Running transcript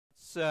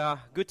It's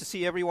good to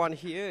see everyone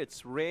here.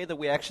 It's rare that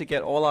we actually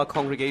get all our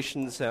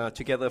congregations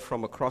together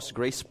from across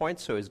Grace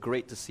Point, so it's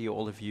great to see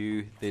all of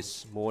you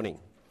this morning.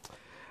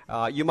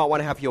 You might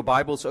want to have your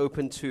Bibles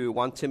open to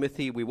 1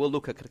 Timothy. We will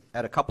look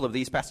at a couple of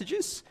these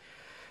passages.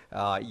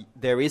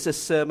 There is a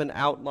sermon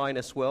outline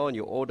as well in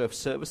your order of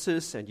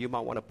services, and you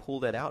might want to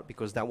pull that out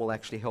because that will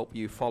actually help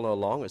you follow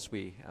along as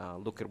we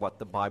look at what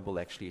the Bible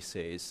actually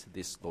says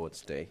this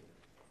Lord's Day.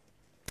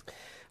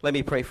 Let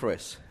me pray for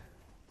us.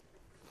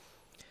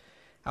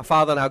 Our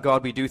Father and our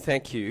God, we do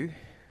thank you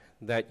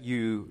that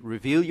you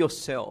reveal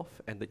yourself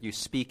and that you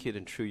speak it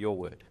in through your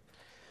word.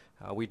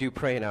 We do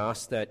pray and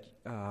ask that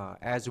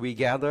as we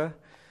gather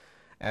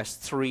as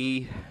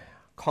three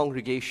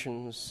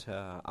congregations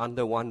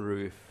under one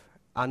roof,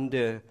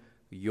 under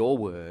your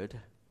word,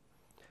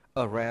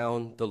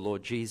 around the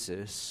Lord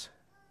Jesus,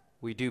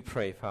 we do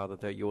pray, Father,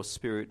 that your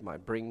Spirit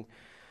might bring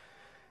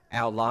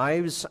our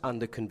lives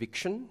under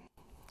conviction,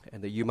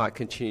 and that you might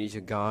continue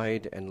to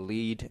guide and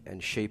lead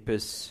and shape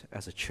us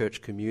as a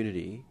church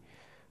community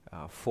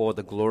for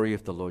the glory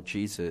of the Lord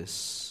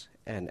Jesus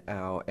and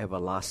our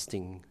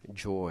everlasting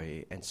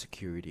joy and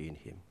security in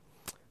him.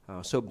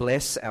 So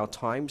bless our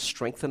time,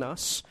 strengthen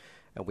us,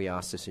 and we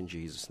ask this in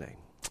Jesus' name.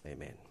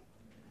 Amen.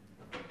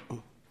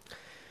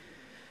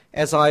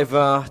 As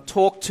I've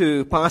talked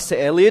to Pastor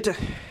Elliot,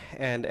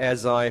 and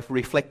as I've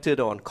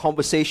reflected on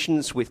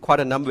conversations with quite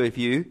a number of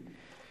you,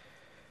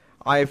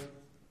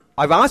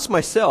 I've asked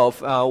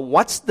myself,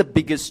 what's the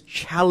biggest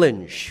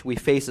challenge we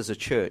face as a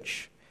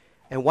church?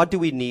 And what do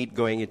we need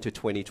going into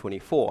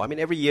 2024? I mean,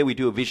 every year we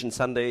do a Vision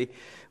Sunday,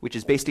 which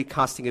is basically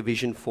casting a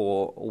vision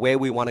for where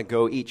we want to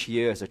go each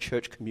year as a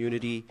church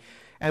community.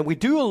 And we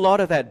do a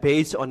lot of that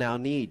based on our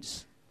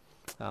needs.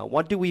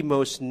 What do we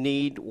most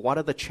need? What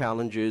are the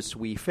challenges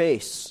we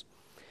face?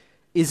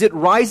 Is it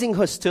rising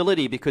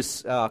hostility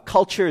because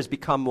culture has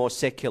become more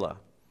secular?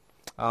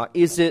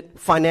 Is it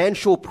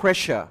financial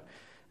pressure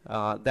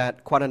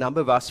that quite a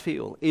number of us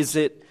feel? Is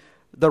it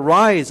the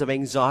rise of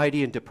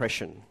anxiety and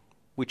depression,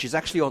 which is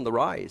actually on the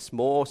rise,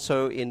 more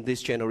so in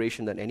this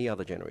generation than any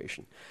other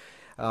generation?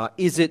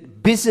 Is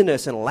it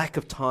busyness and lack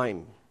of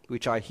time,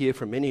 which I hear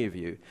from many of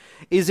you?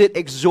 Is it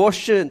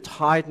exhaustion and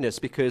tiredness?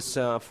 Because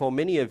for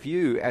many of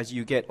you, as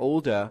you get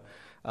older,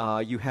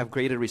 you have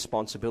greater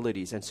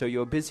responsibilities, and so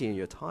you're busy and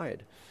you're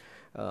tired.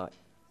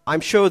 I'm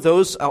sure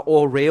those are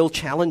all real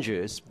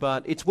challenges,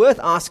 but it's worth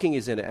asking,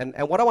 isn't it?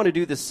 And what I want to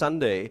do this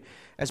Sunday,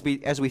 as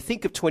we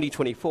think of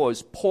 2024,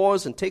 is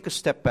pause and take a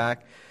step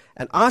back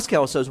and ask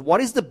ourselves,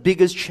 what is the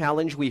biggest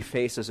challenge we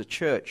face as a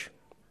church?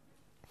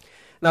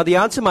 Now, the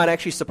answer might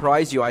actually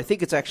surprise you. I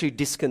think it's actually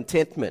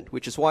discontentment,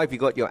 which is why if you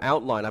got your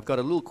outline, I've got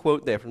a little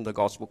quote there from the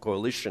Gospel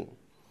Coalition.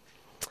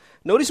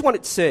 Notice what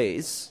it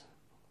says.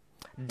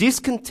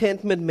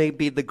 Discontentment may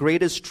be the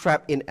greatest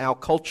trap in our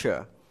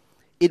culture.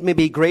 It may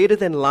be greater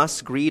than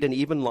lust, greed, and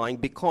even lying,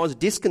 because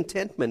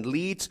discontentment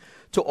leads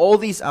to all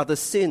these other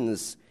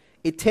sins.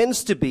 It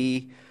tends to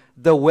be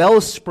the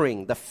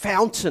wellspring, the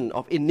fountain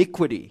of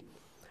iniquity.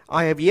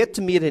 I have yet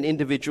to meet an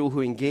individual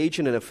who engaged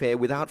in an affair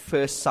without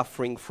first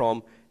suffering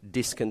from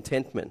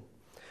discontentment.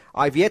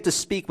 I have yet to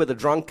speak with a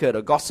drunkard,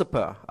 a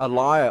gossiper, a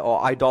liar,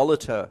 or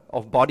idolater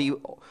of body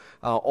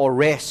or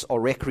rest or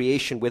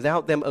recreation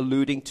without them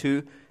alluding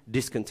to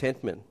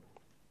discontentment.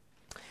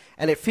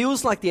 And it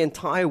feels like the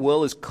entire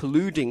world is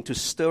colluding to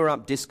stir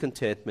up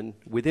discontentment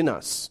within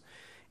us.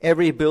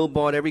 Every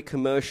billboard, every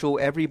commercial,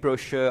 every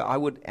brochure, I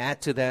would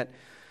add to that,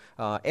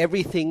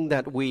 everything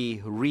that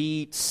we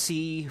read,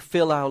 see,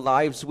 fill our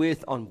lives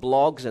with on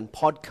blogs and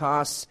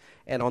podcasts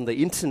and on the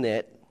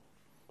internet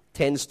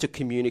tends to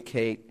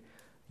communicate,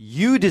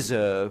 you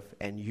deserve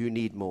and you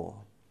need more.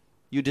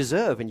 You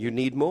deserve and you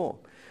need more.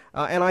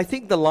 And I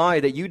think the lie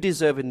that you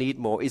deserve and need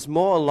more is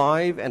more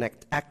alive and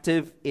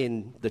active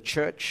in the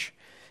church,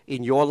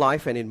 in your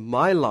life and in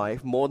my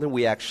life, more than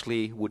we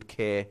actually would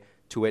care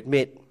to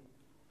admit.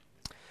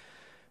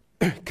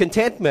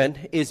 Contentment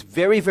is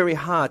very, very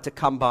hard to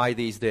come by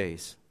these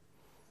days.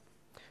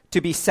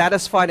 To be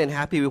satisfied and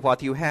happy with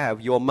what you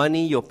have, your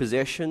money, your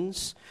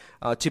possessions,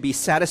 to be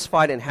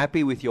satisfied and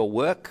happy with your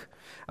work,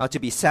 to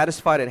be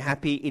satisfied and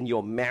happy in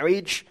your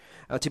marriage,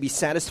 to be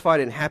satisfied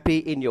and happy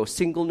in your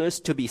singleness,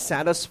 to be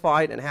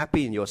satisfied and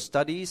happy in your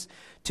studies,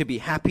 to be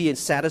happy and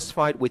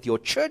satisfied with your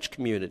church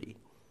community.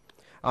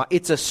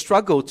 It's a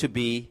struggle to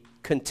be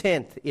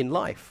content in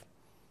life.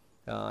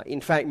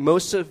 In fact,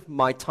 most of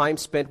my time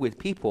spent with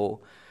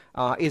people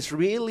is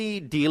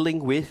really dealing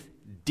with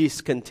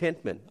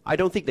discontentment. I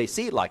don't think they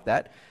see it like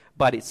that,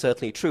 but it's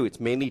certainly true. It's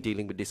mainly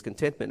dealing with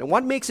discontentment. And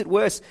what makes it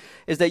worse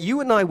is that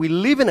you and I, we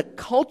live in a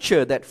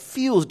culture that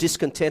fuels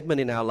discontentment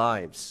in our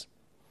lives.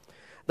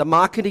 The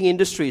marketing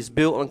industry is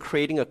built on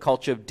creating a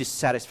culture of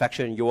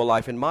dissatisfaction in your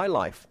life and my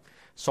life.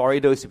 Sorry,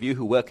 those of you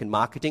who work in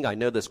marketing. I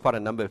know there's quite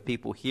a number of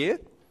people here.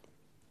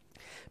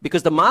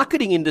 Because the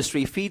marketing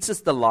industry feeds us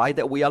the lie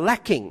that we are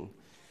lacking,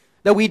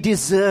 that we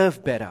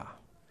deserve better.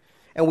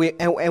 And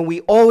we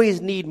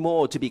always need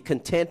more to be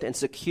content and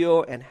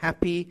secure and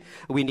happy.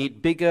 We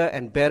need bigger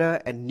and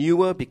better and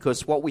newer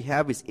because what we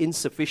have is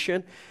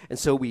insufficient. And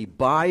so we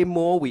buy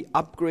more, we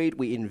upgrade,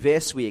 we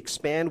invest, we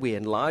expand, we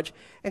enlarge.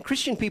 And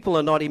Christian people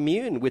are not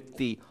immune with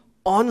the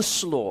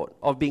onslaught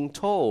of being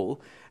told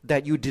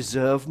that you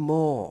deserve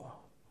more.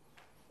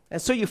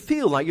 And so you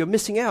feel like you're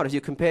missing out as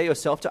you compare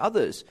yourself to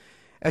others.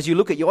 As you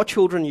look at your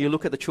children, you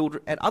look at the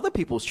children at other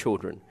people's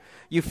children.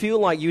 You feel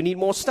like you need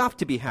more stuff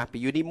to be happy.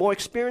 You need more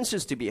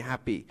experiences to be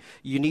happy.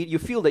 You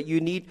feel that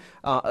you need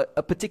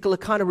a particular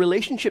kind of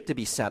relationship to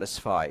be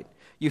satisfied.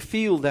 You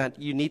feel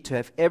that you need to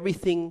have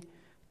everything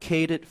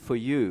catered for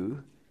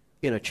you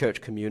in a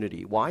church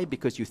community. Why?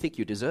 Because you think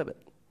you deserve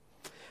it.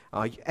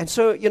 And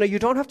so, you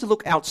don't have to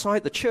look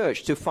outside the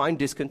church to find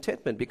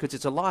discontentment because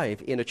it's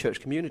alive in a church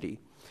community.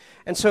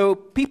 And so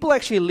people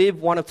actually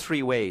live one of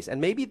three ways. And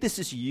maybe this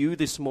is you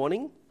this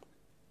morning.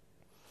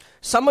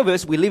 Some of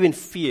us, we live in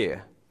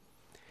fear.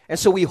 And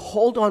so we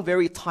hold on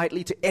very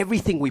tightly to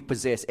everything we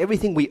possess,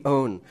 everything we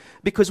own,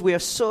 because we are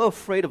so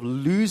afraid of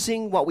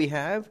losing what we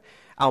have,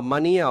 our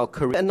money, our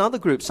career. Another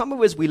group, some of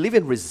us, we live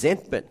in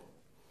resentment.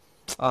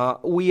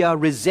 We are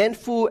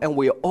resentful and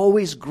we are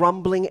always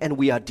grumbling and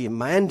we are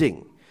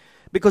demanding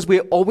because we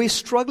are always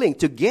struggling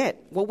to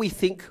get what we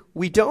think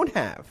we don't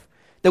have,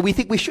 that we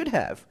think we should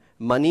have.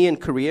 Money and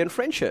career and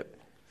friendship.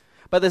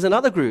 But there's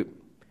another group,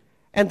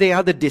 and they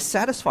are the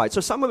dissatisfied. So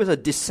some of us are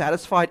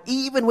dissatisfied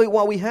even with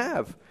what we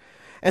have.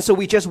 And so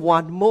we just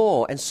want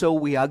more, and so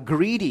we are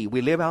greedy.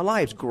 We live our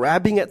lives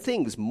grabbing at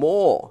things,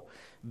 more,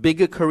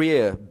 bigger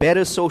career,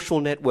 better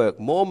social network,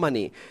 more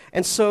money.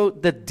 And so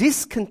the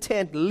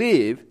discontent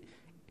live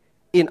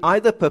in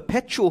either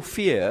perpetual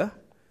fear,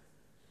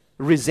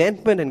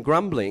 resentment and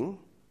grumbling,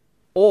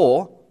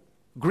 or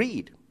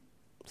greed.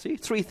 See,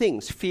 three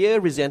things: fear,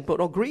 resentment,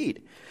 or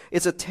greed.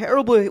 It's a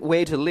terrible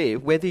way to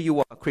live, whether you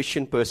are a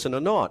Christian person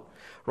or not,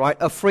 right?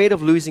 Afraid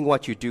of losing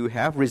what you do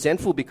have,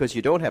 resentful because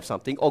you don't have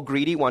something, or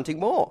greedy, wanting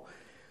more.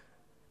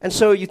 And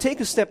so you take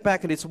a step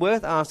back, and it's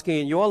worth asking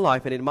in your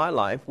life and in my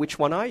life, which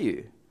one are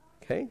you?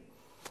 Okay?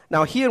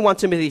 Now, here in 1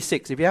 Timothy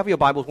 6, if you have your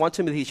Bibles, 1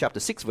 Timothy chapter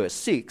 6, verse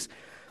 6,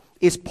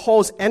 is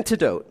Paul's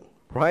antidote,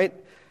 right?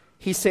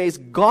 He says,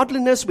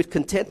 godliness with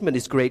contentment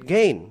is great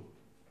gain.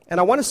 And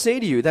I want to say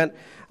to you that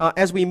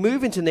as we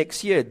move into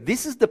next year,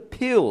 this is the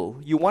pill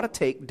you want to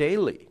take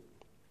daily.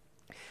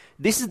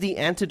 This is the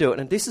antidote,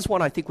 and this is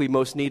what I think we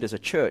most need as a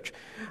church.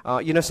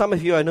 Some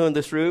of you I know in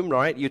this room,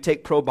 right? You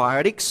take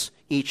probiotics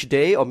each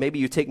day, or maybe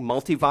you take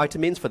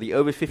multivitamins for the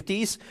over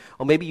 50s,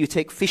 or maybe you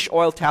take fish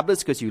oil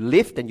tablets because you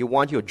lift and you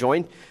want your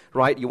joint,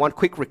 right? You want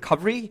quick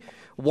recovery.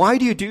 Why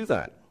do you do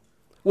that?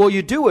 Well,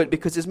 you do it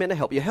because it's meant to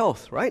help your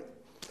health, right?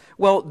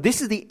 Well, this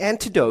is the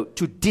antidote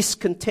to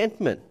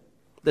discontentment.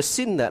 The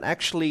sin that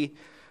actually,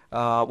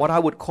 what I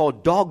would call,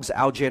 dogs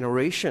our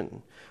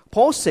generation.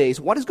 Paul says,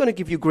 what is going to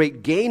give you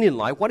great gain in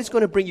life, what is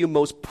going to bring you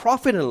most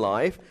profit in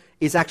life,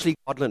 is actually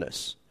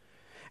godliness.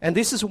 And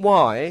this is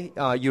why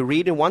you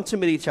read in 1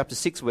 Timothy chapter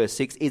 6, verse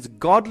 6, it's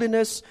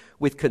godliness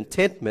with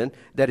contentment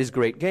that is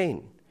great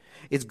gain.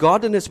 It's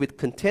godliness with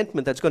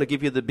contentment that's going to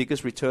give you the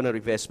biggest return on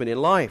investment in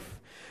life.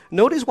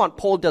 Notice what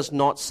Paul does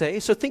not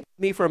say. So think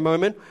with me for a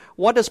moment.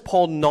 What does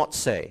Paul not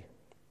say?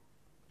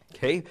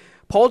 Okay.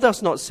 Paul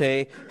does not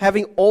say,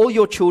 having all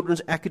your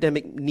children's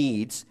academic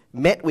needs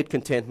met with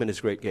contentment is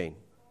great gain.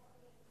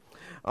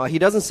 He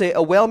doesn't say,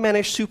 a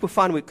well-managed super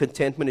fund with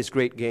contentment is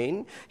great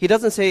gain. He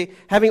doesn't say,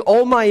 having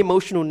all my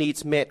emotional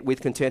needs met with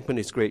contentment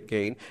is great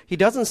gain. He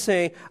doesn't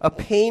say, a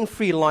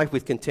pain-free life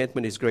with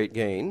contentment is great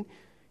gain.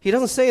 He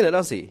doesn't say that,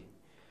 does he?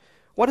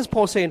 What does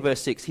Paul say in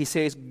verse 6? He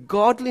says,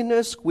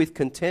 godliness with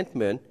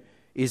contentment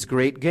is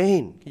great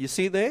gain. Can you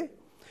see there?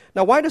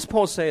 Now, why does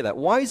Paul say that?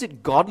 Why is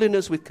it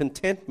godliness with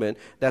contentment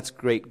that's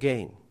great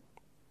gain?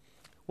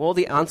 Well,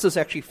 the answer is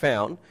actually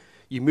found.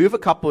 You move a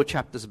couple of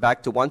chapters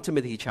back to 1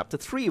 Timothy chapter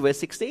 3, verse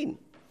 16.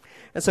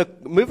 And so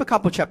move a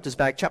couple of chapters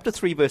back, chapter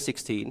 3, verse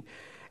 16.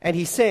 And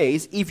he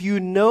says, if you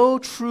know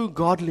true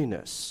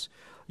godliness,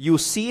 you'll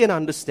see and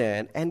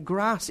understand and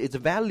grasp its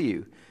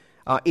value,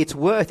 its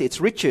worth, its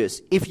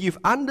riches. If you've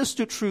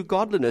understood true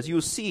godliness,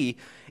 you'll see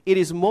it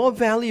is more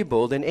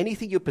valuable than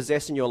anything you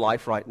possess in your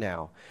life right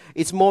now.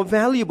 It's more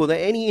valuable than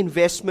any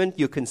investment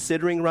you're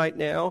considering right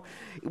now,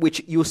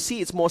 which you'll see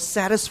it's more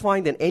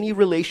satisfying than any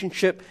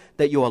relationship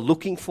that you are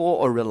looking for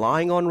or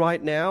relying on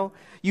right now.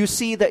 You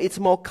see that it's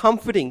more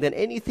comforting than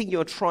anything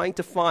you're trying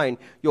to find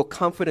your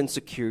comfort and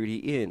security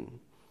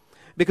in.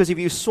 Because if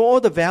you saw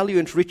the value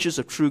and riches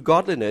of true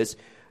godliness,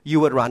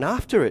 you would run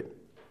after it.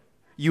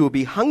 You would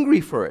be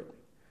hungry for it.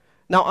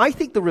 Now, I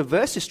think the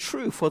reverse is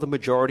true for the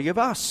majority of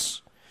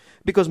us.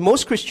 Because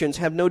most Christians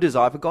have no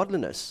desire for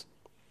godliness.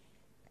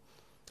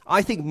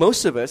 I think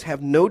most of us have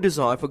no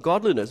desire for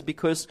godliness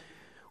because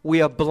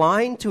we are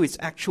blind to its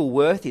actual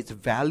worth, its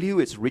value,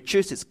 its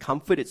riches, its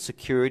comfort, its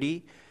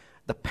security,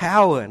 the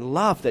power and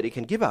love that it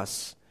can give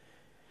us.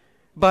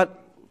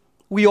 But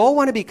we all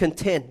want to be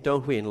content,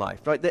 don't we, in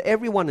life? Right? That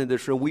everyone in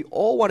this room, we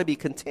all want to be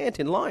content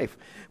in life,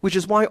 which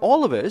is why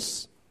all of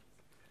us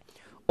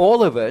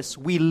all of us,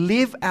 we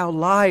live our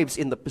lives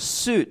in the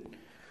pursuit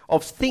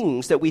of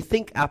things that we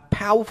think are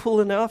powerful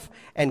enough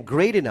and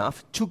great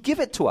enough to give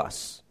it to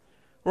us.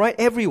 Right?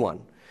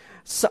 Everyone.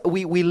 So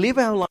we live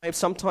our lives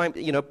sometimes,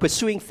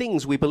 pursuing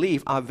things we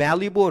believe are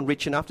valuable and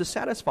rich enough to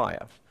satisfy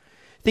us.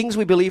 Things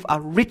we believe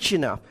are rich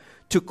enough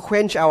to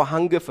quench our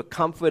hunger for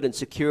comfort and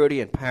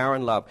security and power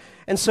and love.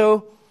 And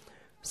so,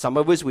 some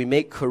of us, we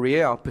make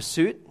career our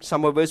pursuit.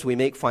 Some of us, we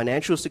make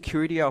financial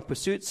security our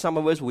pursuit. Some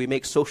of us, we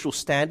make social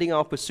standing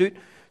our pursuit.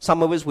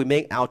 Some of us, we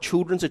make our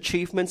children's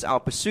achievements our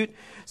pursuit.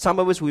 Some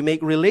of us, we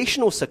make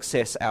relational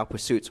success our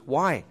pursuits.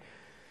 Why?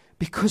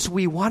 Because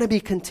we want to be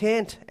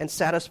content and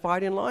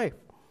satisfied in life.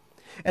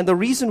 And the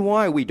reason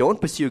why we don't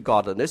pursue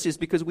godliness is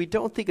because we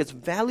don't think it's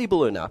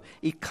valuable enough.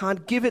 It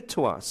can't give it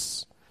to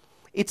us.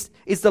 It's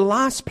the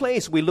last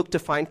place we look to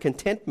find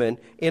contentment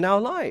in our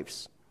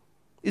lives.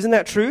 Isn't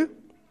that true?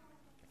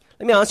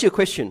 Let me ask you a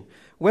question.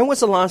 When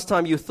was the last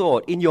time you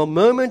thought, in your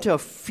moment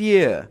of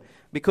fear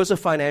because of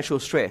financial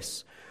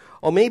stress,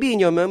 or maybe in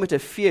your moment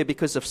of fear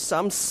because of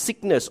some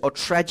sickness or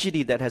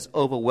tragedy that has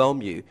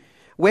overwhelmed you,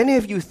 when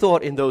have you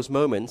thought in those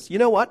moments, you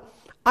know what?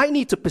 I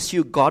need to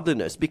pursue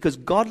godliness because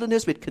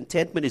godliness with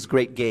contentment is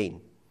great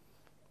gain.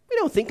 We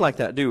don't think like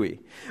that, do we?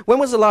 When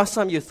was the last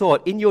time you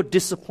thought, in your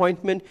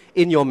disappointment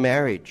in your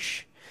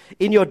marriage,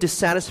 in your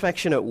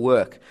dissatisfaction at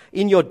work,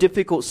 in your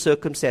difficult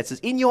circumstances,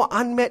 in your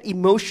unmet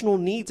emotional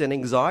needs and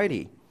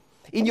anxiety,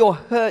 in your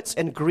hurts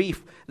and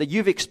grief that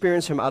you've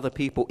experienced from other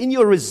people, in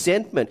your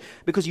resentment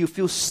because you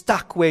feel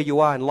stuck where you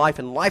are in life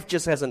and life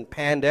just hasn't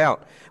panned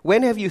out?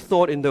 When have you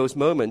thought in those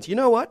moments, you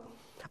know what?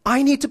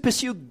 I need to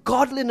pursue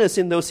godliness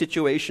in those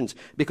situations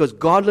because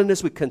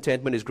godliness with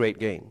contentment is great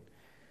gain.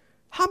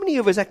 How many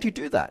of us actually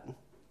do that?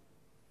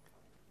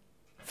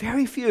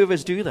 Very few of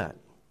us do that.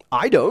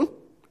 I don't.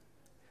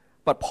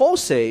 But Paul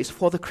says,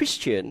 for the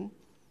Christian,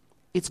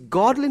 it's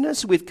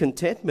godliness with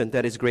contentment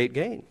that is great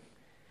gain.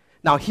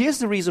 Now, here's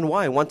the reason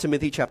why in 1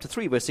 Timothy chapter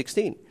 3, verse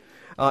 16.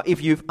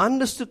 If you've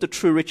understood the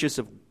true riches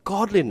of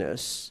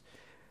godliness,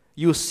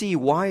 you'll see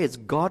why it's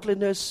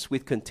godliness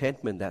with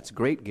contentment that's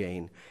great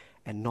gain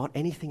and not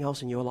anything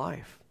else in your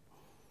life.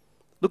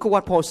 Look at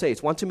what Paul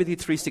says, 1 Timothy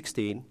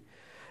 3:16.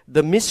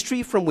 The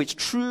mystery from which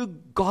true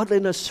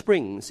godliness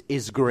springs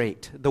is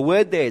great. The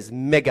word there is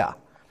mega,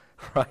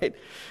 right?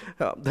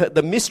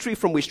 The mystery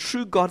from which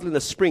true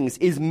godliness springs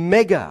is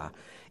mega.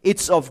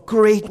 It's of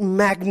great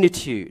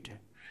magnitude.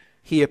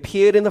 He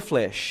appeared in the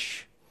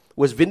flesh,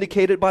 was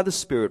vindicated by the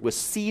Spirit, was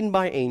seen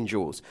by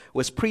angels,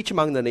 was preached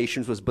among the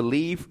nations, was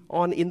believed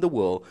on in the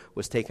world,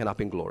 was taken up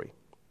in glory.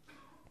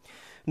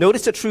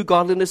 Notice that true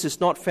godliness is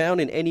not found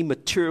in any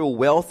material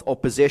wealth or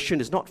possession.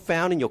 It's not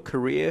found in your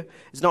career.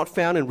 It's not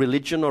found in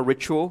religion or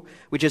ritual,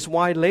 which is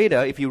why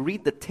later, if you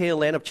read the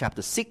tail end of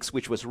chapter 6,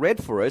 which was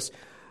read for us,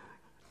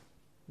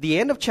 the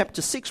end of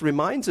chapter 6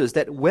 reminds us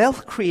that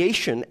wealth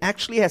creation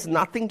actually has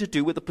nothing to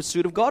do with the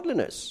pursuit of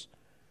godliness.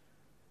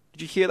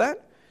 Did you hear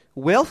that?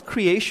 Wealth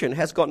creation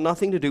has got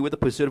nothing to do with the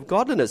pursuit of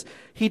godliness.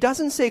 He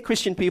doesn't say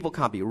Christian people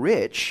can't be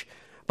rich,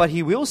 but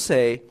he will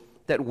say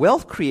that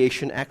wealth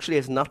creation actually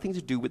has nothing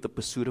to do with the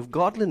pursuit of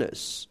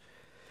godliness.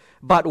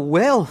 But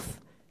wealth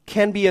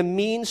can be a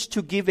means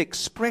to give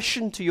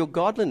expression to your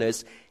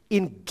godliness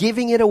in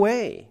giving it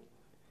away.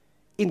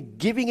 In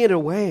giving it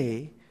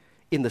away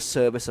in the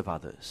service of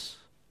others.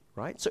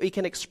 Right? So it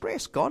can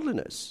express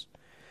godliness.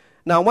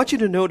 Now, I want you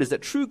to notice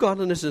that true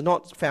godliness is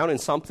not found in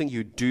something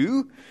you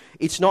do.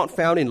 It's not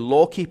found in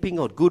law-keeping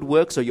or good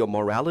works or your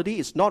morality.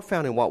 It's not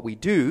found in what we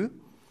do.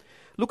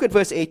 Look at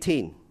verse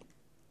 18.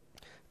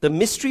 The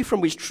mystery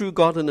from which true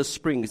godliness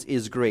springs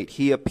is great.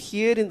 He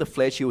appeared in the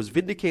flesh. He was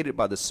vindicated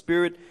by the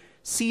Spirit,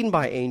 seen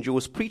by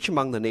angels, preached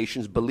among the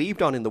nations,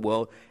 believed on in the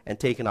world, and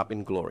taken up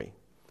in glory.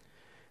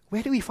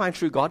 Where do we find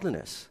true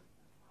godliness?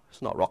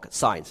 It's not rocket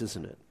science,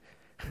 isn't it?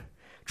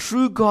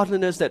 True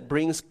godliness that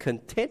brings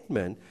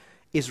contentment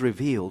is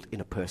revealed in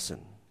a person.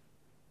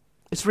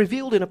 It's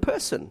revealed in a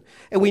person.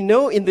 And we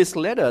know in this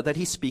letter that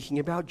he's speaking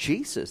about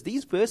Jesus.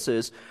 These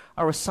verses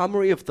are a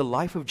summary of the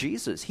life of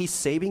Jesus, his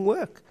saving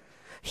work.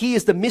 He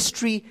is the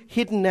mystery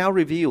hidden, now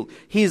revealed.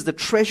 He is the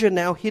treasure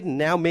now hidden,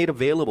 now made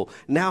available,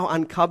 now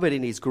uncovered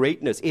in his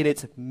greatness, in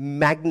its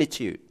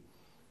magnitude,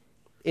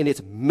 in its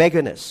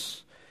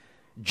meganess.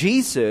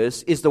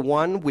 Jesus is the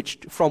one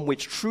from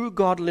which true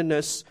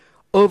godliness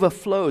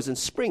overflows and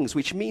springs,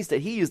 which means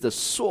that he is the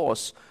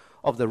source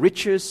of the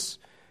riches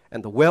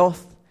and the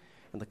wealth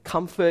and the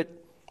comfort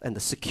and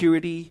the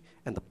security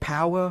and the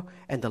power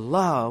and the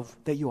love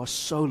that you are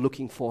so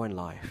looking for in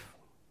life.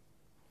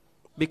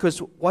 Because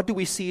what do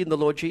we see in the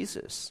Lord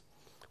Jesus?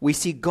 We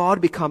see God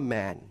become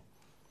man.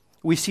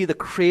 We see the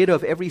creator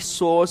of every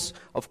source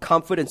of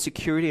comfort and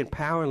security and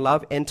power and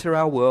love enter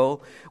our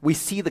world. We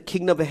see the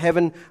kingdom of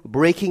heaven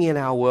breaking in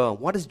our world.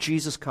 What does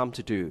Jesus come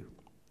to do?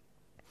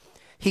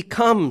 He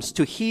comes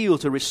to heal,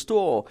 to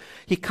restore.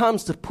 He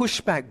comes to push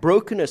back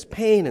brokenness,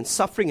 pain, and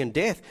suffering and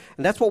death.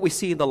 And that's what we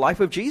see in the life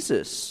of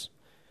Jesus.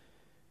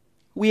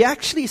 We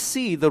actually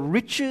see the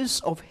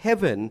riches of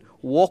heaven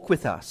walk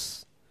with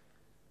us.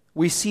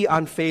 We see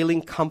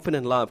unfailing comfort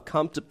and love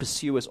come to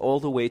pursue us all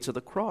the way to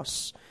the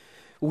cross.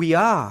 We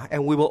are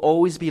and we will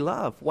always be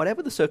loved,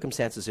 whatever the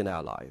circumstances in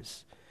our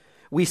lives.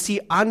 We see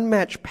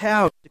unmatched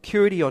power and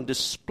security on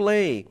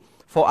display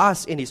for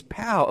us in his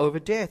power over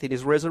death, in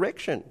his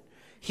resurrection.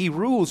 He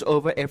rules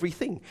over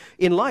everything.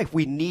 In life,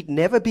 we need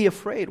never be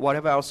afraid,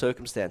 whatever our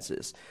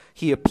circumstances.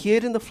 He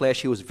appeared in the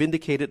flesh. He was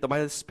vindicated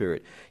by the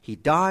Spirit. He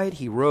died.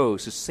 He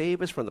rose to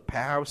save us from the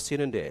power of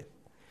sin and death.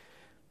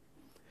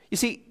 You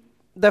see,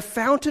 the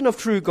fountain of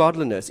true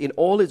godliness in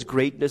all its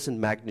greatness and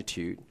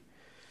magnitude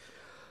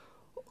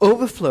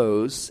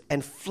overflows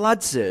and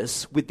floods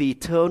us with the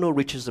eternal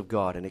riches of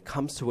God, and it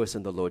comes to us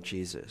in the Lord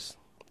Jesus.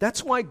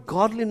 That's why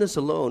godliness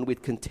alone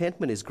with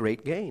contentment is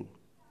great gain.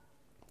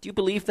 Do you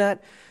believe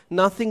that?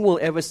 Nothing will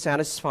ever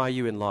satisfy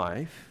you in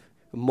life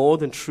more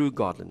than true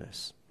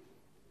godliness.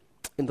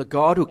 In the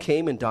God who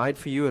came and died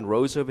for you and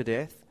rose over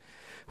death,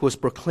 who was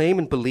proclaimed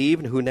and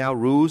believed and who now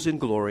rules in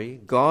glory,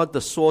 God,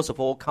 the source of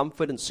all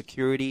comfort and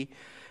security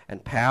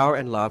and power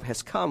and love,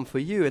 has come for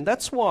you. And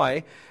that's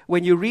why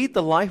when you read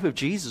the life of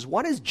Jesus,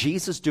 what is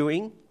Jesus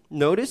doing?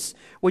 Notice,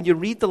 when you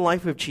read the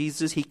life of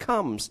Jesus, he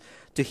comes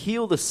to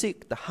heal the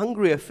sick, the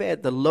hungry are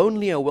fed, the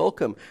lonely are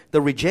welcome, the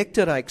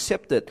rejected are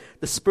accepted,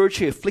 the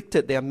spiritually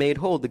afflicted they are made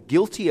whole, the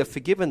guilty are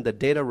forgiven, the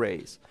dead are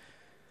raised.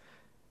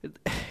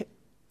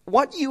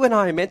 What you and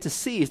I are meant to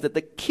see is that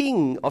the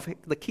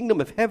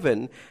kingdom of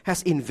heaven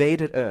has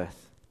invaded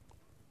earth.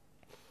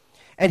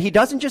 And he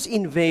doesn't just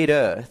invade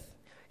earth,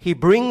 he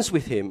brings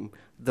with him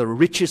the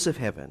riches of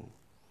heaven.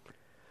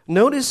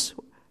 Notice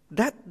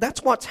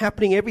that's what's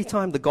happening every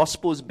time the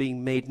gospel is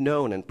being made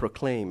known and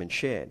proclaimed and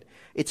shared.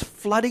 It's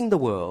flooding the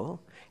world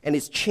and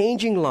it's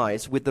changing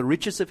lives with the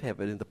riches of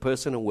heaven in the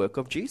person and work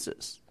of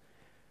Jesus.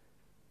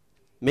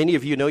 Many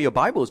of you know your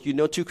Bibles. You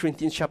know 2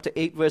 Corinthians chapter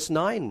 8 verse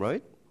 9,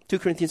 right? 2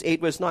 Corinthians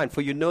 8 verse 9.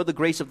 For you know the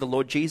grace of the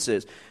Lord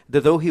Jesus,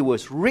 that though he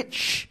was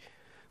rich,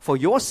 for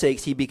your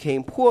sakes he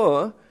became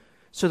poor,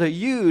 so that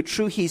you,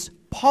 through his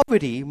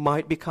poverty,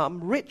 might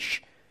become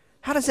rich.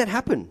 How does that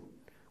happen?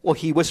 Well,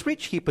 he was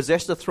rich. He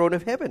possessed the throne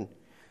of heaven.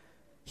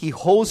 He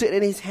holds it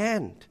in his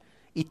hand.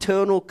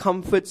 Eternal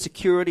comfort,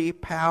 security,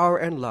 power,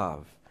 and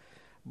love.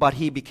 But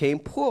he became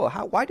poor.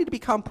 Why did he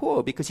become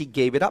poor? Because he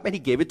gave it up and he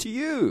gave it to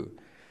you.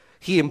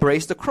 He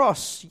embraced the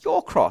cross,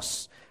 your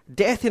cross,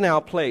 death in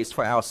our place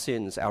for our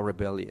sins, our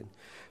rebellion,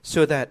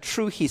 so that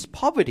through his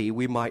poverty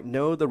we might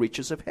know the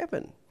riches of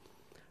heaven.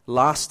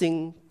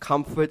 Lasting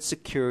comfort,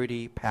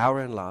 security, power,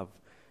 and love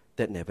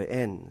that never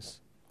ends.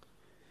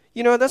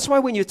 You know, that's why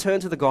when you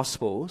turn to the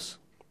Gospels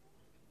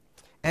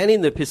and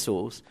in the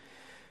epistles,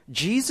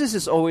 Jesus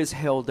is always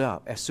held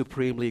up as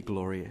supremely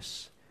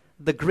glorious.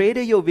 The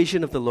greater your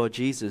vision of the Lord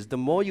Jesus, the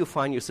more you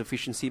find your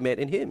sufficiency met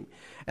in him.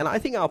 And I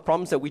think our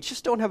problem is that we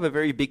just don't have a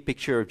very big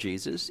picture of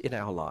Jesus in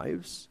our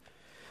lives.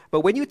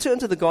 But when you turn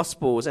to the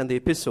Gospels and the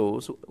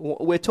epistles,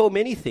 we're told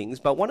many things,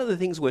 but one of the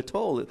things we're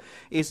told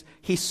is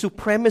his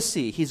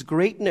supremacy, his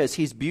greatness,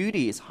 his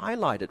beauty is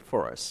highlighted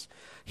for us.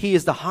 He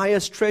is the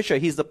highest treasure.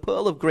 He's the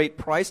pearl of great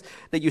price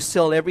that you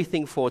sell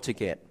everything for to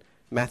get.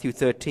 Matthew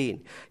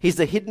 13. He's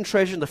the hidden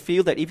treasure in the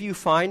field that if you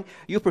find,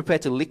 you're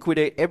prepared to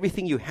liquidate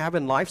everything you have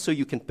in life so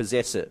you can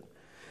possess it.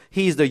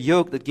 He is the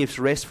yoke that gives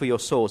rest for your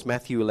souls,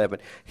 Matthew 11.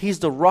 He's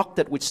the rock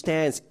that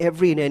withstands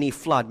every and any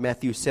flood,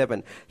 Matthew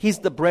 7. He's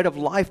the bread of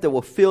life that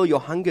will fill your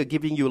hunger,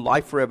 giving you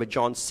life forever,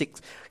 John 6.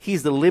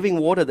 He's the living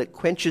water that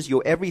quenches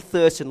your every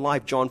thirst in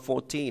life, John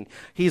 14.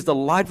 He's the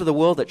light of the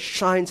world that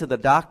shines in the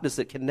darkness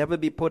that can never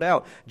be put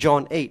out,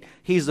 John 8.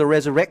 He's the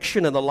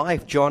resurrection and the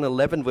life, John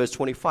 11, verse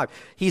 25.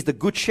 He's the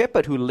good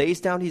shepherd who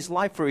lays down his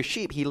life for his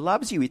sheep. He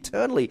loves you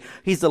eternally.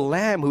 He's the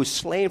lamb who's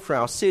slain for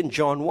our sin,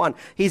 John 1.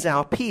 He's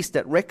our peace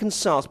that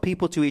reconciles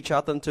people to each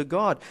other and to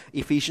God,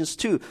 Ephesians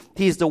 2.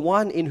 He is the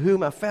one in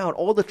whom are found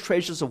all the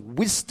treasures of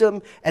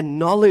wisdom and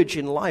knowledge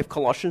in life,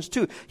 Colossians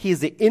 2. He is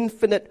the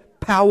infinite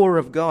power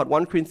of God,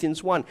 1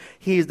 Corinthians 1.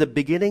 He is the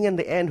beginning and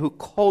the end who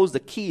holds the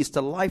keys to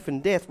life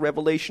and death,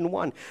 Revelation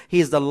 1. He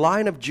is the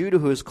Lion of Judah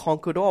who has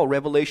conquered all,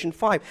 Revelation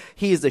 5.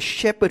 He is the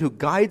shepherd who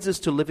guides us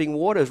to living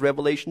waters,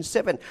 Revelation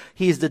 7.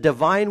 He is the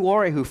divine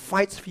warrior who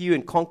fights for you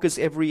and conquers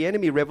every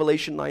enemy,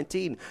 Revelation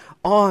 19.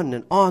 On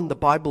and on the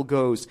Bible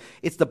goes.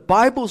 It's the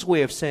Bible's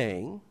way of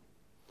saying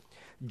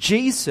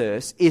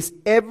Jesus is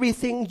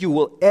everything you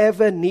will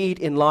ever need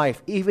in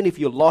life, even if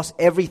you lost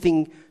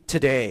everything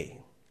today.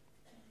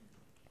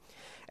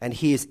 And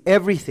he is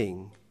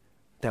everything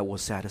that will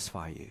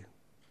satisfy you.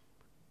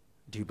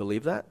 Do you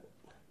believe that?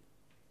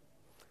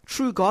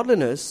 True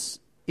godliness,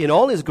 in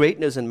all its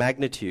greatness and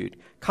magnitude,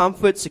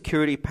 comfort,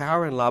 security,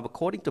 power, and love,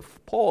 according to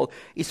Paul,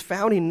 is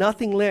found in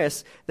nothing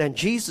less than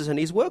Jesus and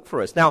his work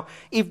for us. Now,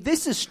 if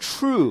this is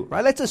true,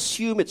 right, let's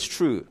assume it's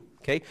true,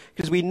 okay?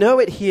 Because we know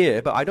it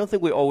here, but I don't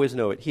think we always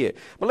know it here.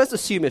 But let's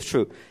assume it's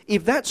true.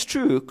 If that's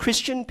true,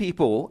 Christian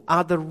people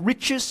are the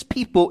richest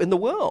people in the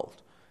world.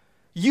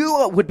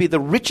 You would be the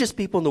richest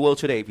people in the world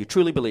today if you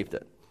truly believed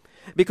it.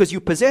 Because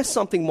you possess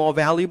something more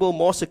valuable,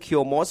 more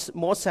secure,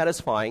 more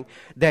satisfying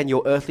than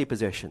your earthly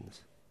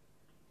possessions.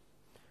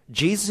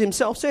 Jesus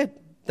himself said,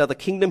 that the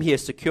kingdom he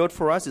has secured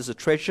for us is a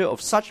treasure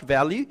of such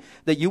value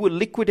that you would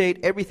liquidate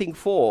everything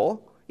for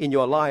in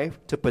your life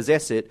to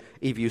possess it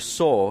if you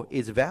saw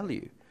its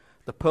value,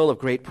 the pearl of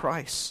great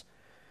price.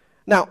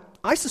 Now,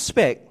 I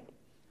suspect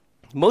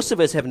most of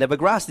us have never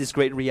grasped this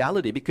great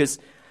reality because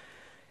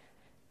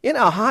in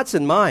our hearts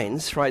and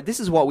minds, right,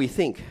 this is what we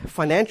think.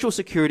 Financial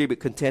security with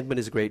contentment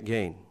is great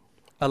gain.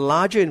 A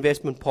larger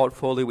investment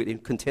portfolio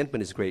with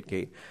contentment is great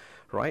gain,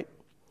 right?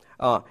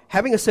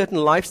 Having a certain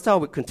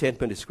lifestyle with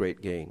contentment is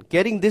great gain.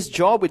 Getting this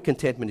job with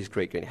contentment is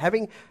great gain.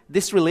 Having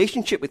this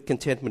relationship with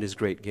contentment is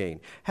great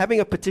gain. Having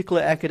a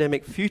particular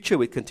academic future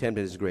with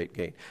contentment is great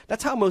gain.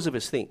 That's how most of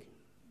us think.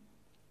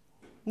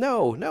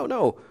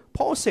 No.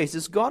 Paul says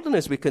this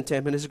godliness with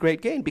contentment is a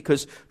great gain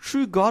because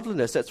true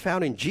godliness that's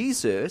found in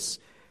Jesus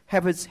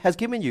has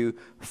given you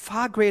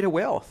far greater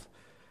wealth,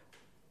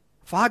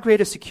 far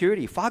greater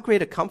security, far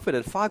greater comfort,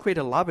 and far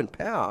greater love and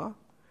power.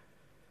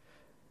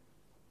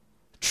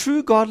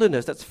 True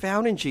godliness that's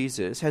found in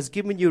Jesus has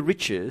given you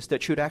riches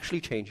that should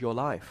actually change your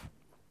life.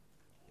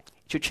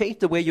 It should change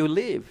the way you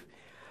live,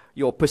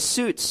 your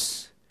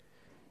pursuits,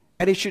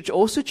 and it should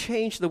also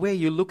change the way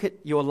you look at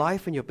your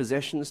life and your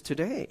possessions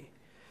today.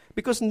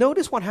 Because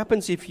notice what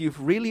happens if you've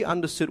really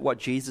understood what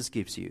Jesus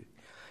gives you.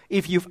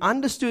 If you've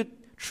understood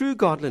true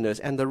godliness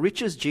and the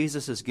riches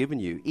Jesus has given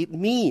you, it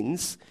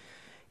means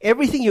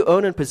everything you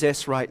own and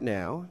possess right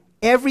now,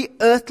 every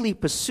earthly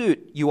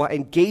pursuit you are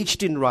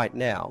engaged in right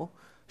now,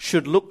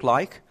 should look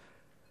like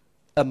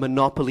a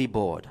monopoly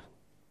board.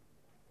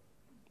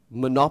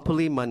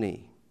 Monopoly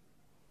money,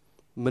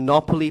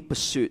 monopoly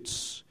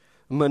pursuits,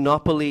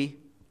 monopoly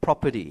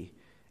property,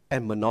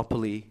 and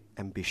monopoly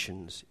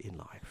ambitions in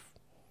life.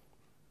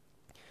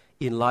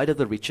 In light of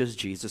the riches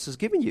Jesus has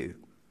given you,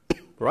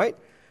 right?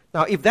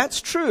 Now, if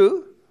that's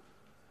true,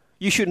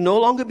 you should no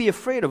longer be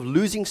afraid of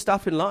losing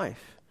stuff in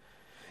life.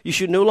 You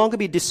should no longer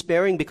be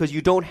despairing because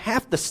you don't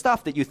have the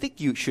stuff that you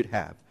think you should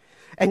have.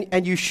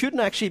 And you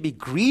shouldn't actually be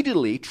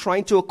greedily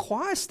trying to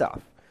acquire stuff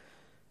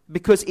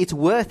because its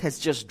worth has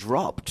just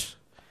dropped.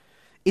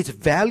 Its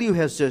value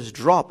has just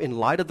dropped in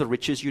light of the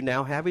riches you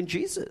now have in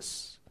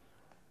Jesus.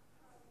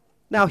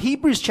 Now,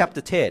 Hebrews chapter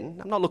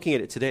 10, I'm not looking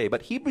at it today,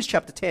 but Hebrews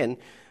chapter 10,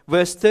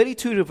 verse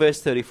 32 to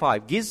verse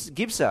 35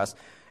 gives us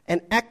an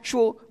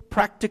actual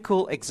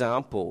practical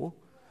example,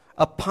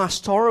 a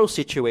pastoral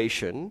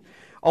situation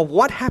of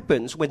what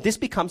happens when this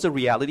becomes a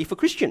reality for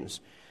Christians.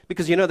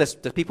 Because, there's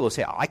people who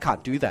say, I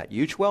can't do that,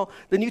 huge. Well,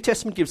 the New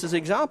Testament gives us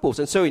examples.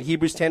 And so in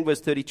Hebrews 10,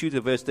 verse 32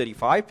 to verse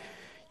 35,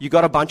 you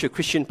got a bunch of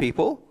Christian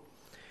people,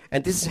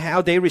 and this is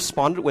how they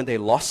responded when they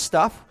lost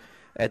stuff.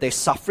 They're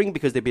suffering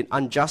because they've been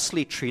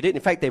unjustly treated.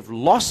 In fact, they've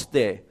lost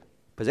their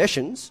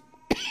possessions.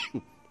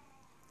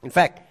 In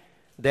fact,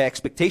 their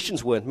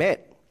expectations weren't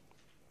met.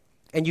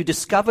 And you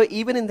discover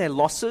even in their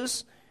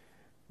losses,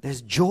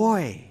 there's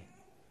joy.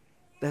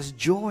 There's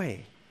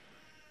joy.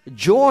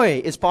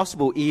 Joy is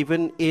possible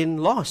even in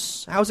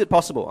loss. How is it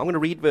possible? I'm going to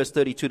read verse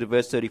 32 to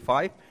verse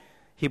 35,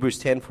 Hebrews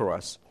 10 for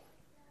us.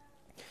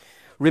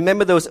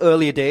 Remember those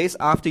earlier days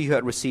after you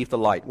had received the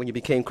light, when you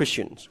became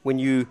Christians, when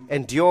you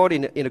endured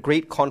in a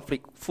great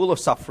conflict full of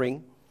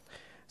suffering.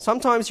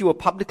 Sometimes you were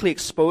publicly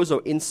exposed to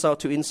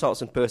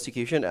insults and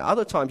persecution. At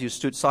other times you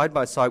stood side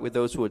by side with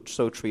those who were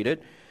so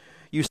treated.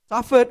 You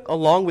suffered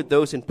along with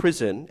those in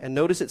prison. And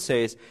notice it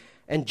says,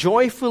 and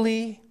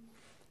joyfully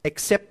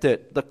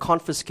accepted the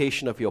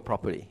confiscation of your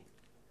property.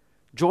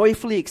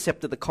 Joyfully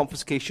accepted the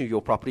confiscation of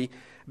your property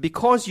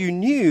because you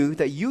knew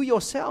that you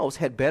yourselves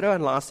had better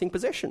and lasting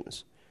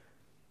possessions.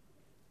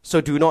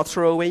 So do not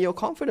throw away your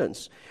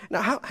confidence.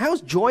 Now, how's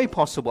joy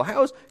possible?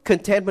 How's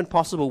contentment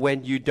possible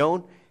when you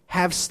don't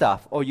have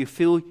stuff or you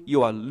feel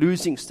you are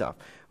losing stuff?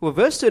 Well,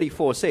 verse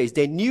 34 says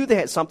they knew they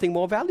had something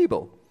more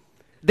valuable.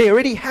 They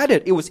already had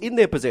it. It was in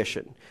their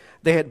possession.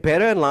 They had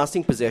better and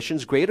lasting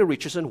possessions, greater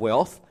riches and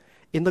wealth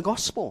in the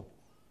gospel,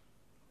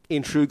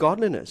 in true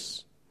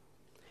godliness.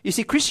 You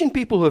see, Christian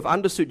people who have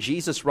understood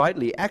Jesus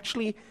rightly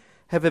actually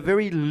have a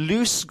very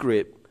loose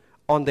grip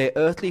on their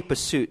earthly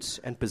pursuits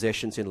and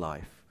possessions in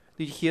life.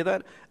 Did you hear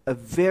that? A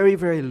very,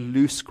 very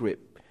loose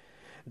grip.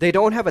 They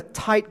don't have a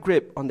tight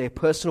grip on their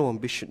personal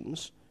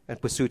ambitions and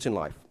pursuits in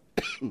life.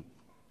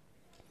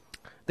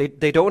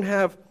 They don't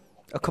have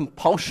a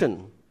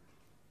compulsion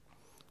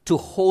to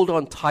hold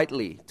on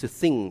tightly to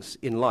things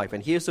in life.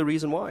 And here's the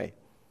reason why.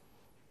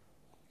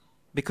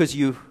 Because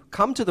you've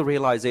come to the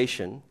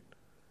realization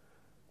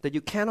that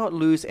you cannot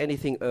lose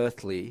anything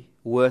earthly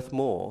worth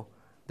more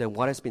than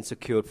what has been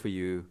secured for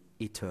you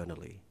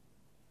eternally.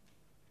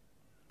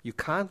 You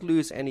can't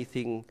lose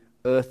anything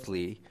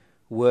earthly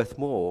worth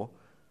more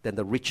than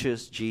the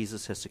riches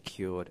Jesus has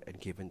secured and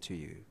given to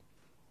you.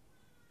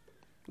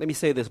 Let me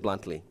say this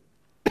bluntly.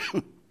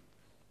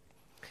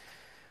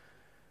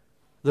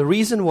 The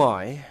reason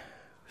why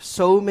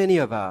so many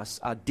of us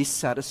are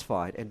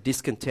dissatisfied and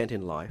discontent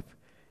in life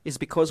is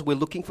because we're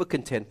looking for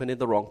contentment in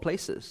the wrong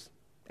places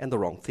and the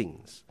wrong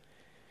things.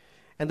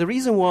 And the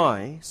reason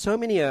why so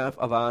many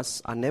of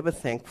us are never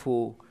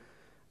thankful,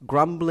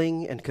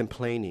 grumbling and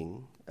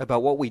complaining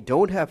about what we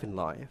don't have in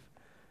life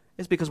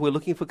is because we're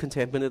looking for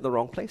contentment in the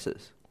wrong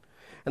places.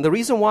 And the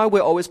reason why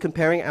we're always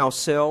comparing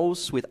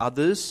ourselves with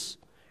others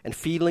and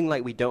feeling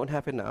like we don't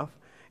have enough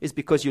is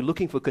because you're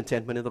looking for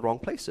contentment in the wrong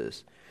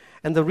places.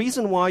 And the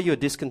reason why you're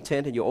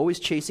discontent and you're always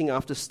chasing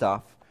after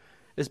stuff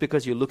is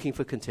because you're looking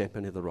for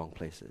contentment in the wrong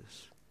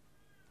places.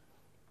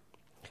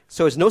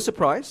 So it's no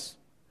surprise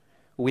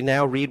we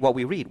now read what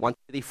we read. 1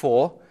 Timothy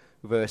 4,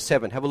 verse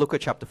 7. Have a look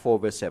at chapter 4,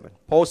 verse 7.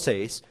 Paul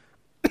says,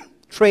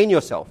 train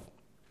yourself.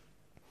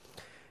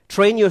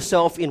 Train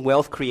yourself in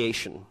wealth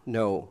creation.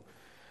 No.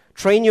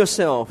 Train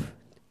yourself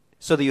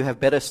so that you have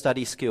better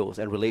study skills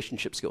and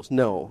relationship skills.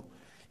 No.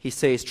 He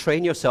says,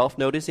 train yourself,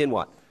 notice in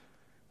what?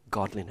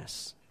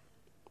 Godliness.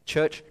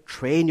 Church,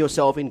 train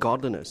yourself in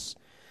godliness.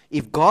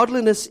 If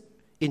godliness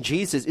in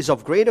Jesus is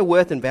of greater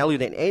worth and value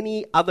than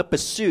any other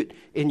pursuit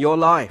in your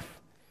life,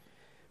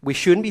 we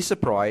shouldn't be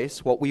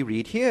surprised what we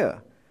read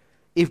here.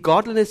 If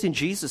godliness in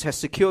Jesus has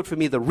secured for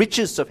me the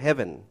riches of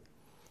heaven,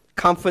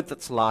 comfort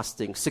that's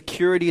lasting,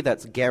 security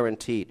that's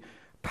guaranteed,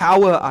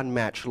 power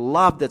unmatched,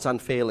 love that's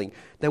unfailing,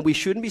 then we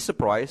shouldn't be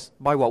surprised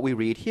by what we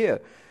read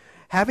here.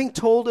 Having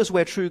told us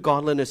where true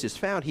godliness is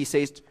found, he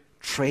says,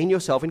 train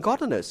yourself in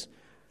godliness.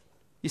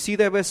 You see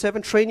there, verse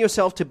 7, train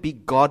yourself to be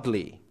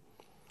godly.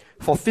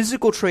 For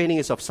physical training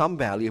is of some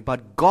value,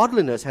 but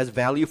godliness has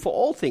value for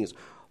all things,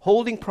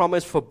 holding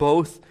promise for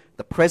both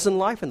the present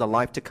life and the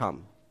life to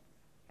come.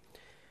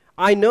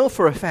 I know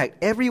for a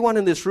fact everyone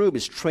in this room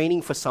is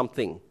training for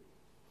something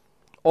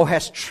or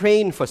has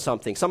trained for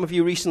something. Some of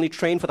you recently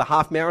trained for the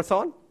half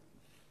marathon,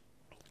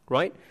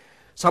 right?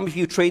 Some of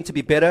you trained to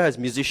be better as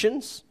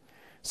musicians.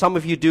 Some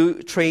of you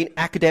do train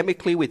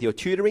academically with your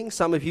tutoring.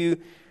 Some of you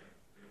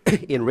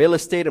in real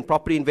estate and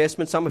property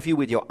investment. Some of you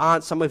with your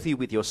art. Some of you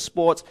with your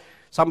sports.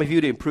 Some of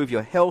you to improve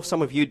your health.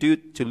 Some of you do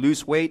to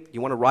lose weight. You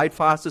want to ride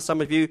faster.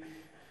 Some of you.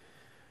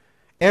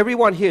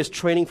 Everyone here is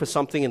training for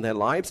something in their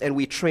lives, and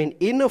we train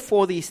in or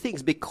for these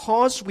things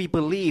because we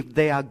believe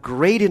they are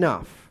great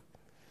enough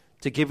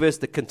to give us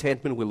the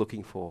contentment we're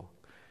looking for,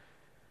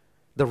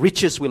 the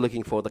riches we're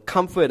looking for, the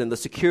comfort and the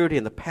security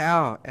and the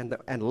power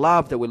and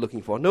love that we're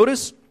looking for.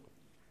 Notice,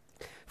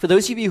 for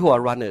those of you who are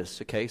runners,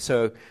 okay,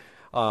 so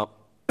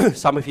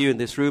some of you in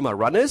this room are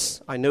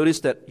runners. I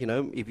noticed that,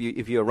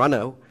 if you're a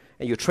runner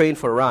and you train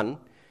for a run,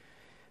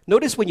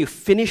 notice when you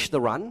finish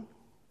the run,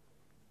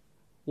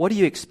 what do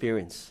you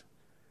experience?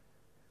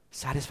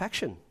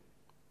 Satisfaction.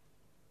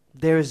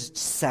 There is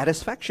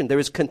satisfaction. There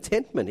is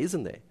contentment,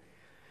 isn't there?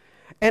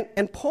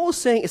 And Paul's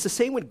saying it's the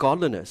same with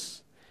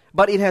godliness.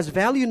 But it has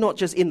value not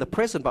just in the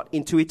present, but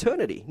into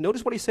eternity.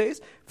 Notice what he says.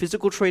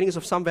 Physical training is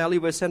of some value,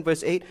 verse 7,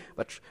 verse 8.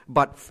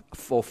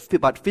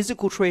 But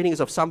physical training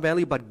is of some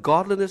value, but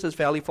godliness has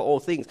value for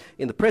all things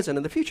in the present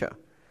and the future.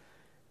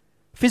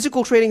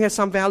 Physical training has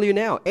some value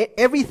now.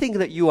 Everything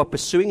that you are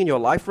pursuing in your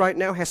life right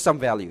now has some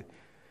value.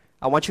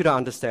 I want you to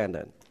understand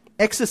that.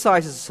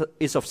 Exercise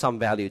is of some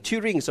value.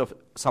 Tutoring is of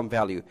some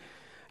value.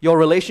 Your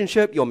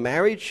relationship, your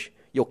marriage,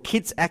 your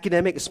kids'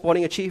 academic and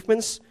sporting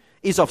achievements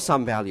is of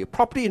some value.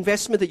 Property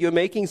investment that you're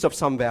making is of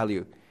some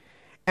value.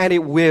 And it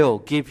will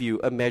give you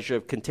a measure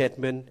of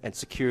contentment and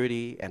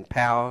security and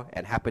power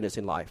and happiness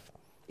in life.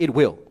 It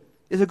will.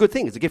 It's a good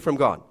thing. It's a gift from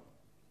God.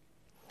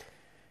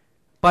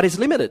 But it's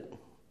limited.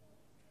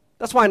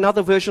 That's why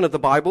another version of the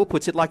Bible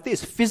puts it like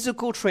this.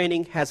 Physical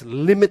training has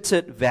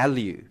limited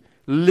value,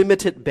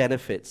 limited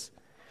benefits.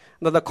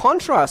 Now the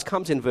contrast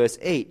comes in verse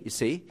 8, you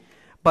see.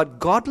 But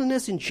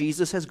godliness in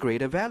Jesus has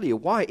greater value.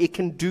 Why? It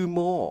can do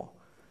more.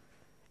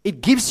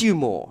 It gives you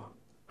more,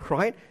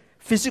 right?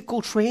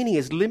 Physical training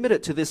is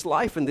limited to this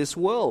life and this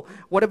world.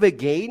 Whatever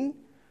gain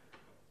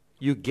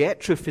you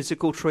get through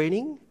physical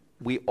training,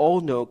 we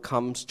all know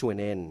comes to an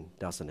end,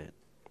 doesn't it?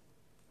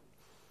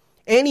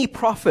 Any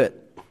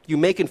profit you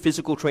make in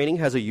physical training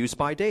has a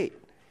use-by date.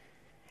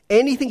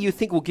 Anything you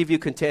think will give you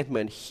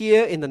contentment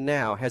here in the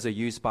now has a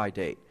use-by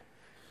date.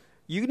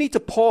 You need to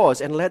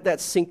pause and let that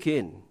sink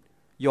in.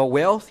 Your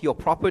wealth, your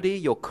property,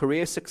 your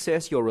career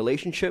success, your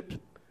relationship,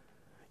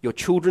 your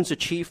children's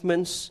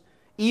achievements,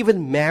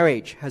 even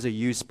marriage has a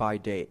use-by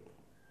date.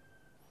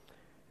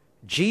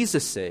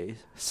 Jesus says,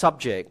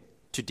 subject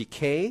to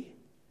decay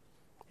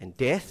and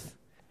death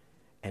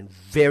and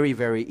very,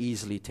 very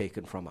easily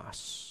taken from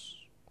us.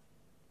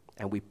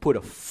 And we put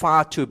a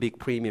far too big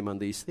premium on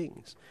these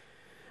things.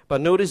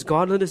 But notice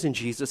godliness in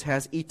Jesus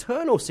has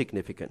eternal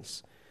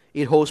significance.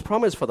 It holds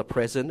promise for the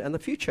present and the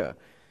future.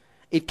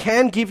 It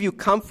can give you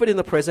comfort in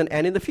the present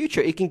and in the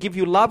future. It can give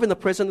you love in the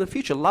present and the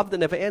future, love that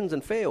never ends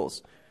and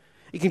fails.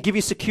 It can give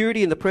you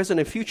security in the present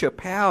and future,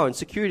 power and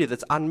security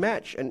that's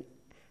unmatched and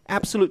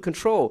absolute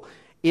control.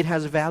 It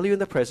has value in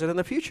the present and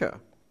the future.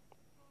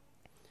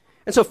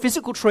 And so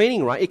physical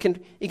training, right, it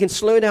can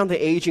slow down the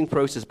aging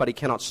process, but it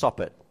cannot stop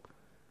it.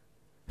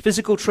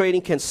 Physical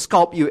training can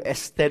sculpt you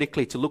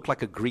aesthetically to look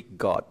like a Greek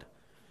god.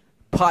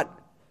 But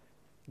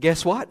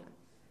guess what?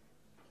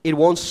 It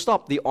won't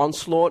stop the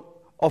onslaught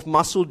of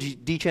muscle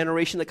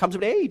degeneration that comes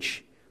with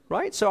age,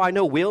 right? So I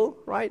know Will,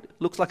 right,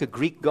 looks like a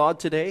Greek god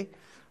today,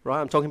 right?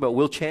 I'm talking about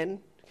Will Chen,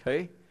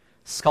 okay,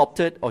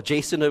 sculpted, or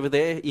Jason over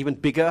there, even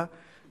bigger,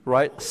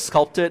 right?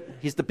 Sculpted.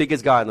 He's the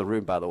biggest guy in the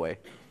room, by the way.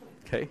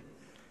 Okay.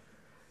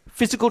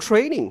 Physical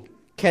training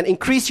can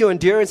increase your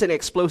endurance and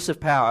explosive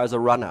power as a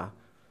runner,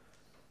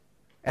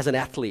 as an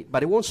athlete,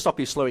 but it won't stop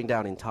you slowing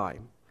down in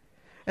time.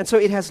 And so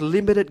it has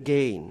limited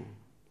gain.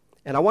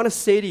 And I want to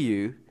say to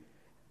you,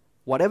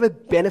 whatever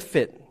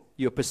benefit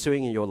you're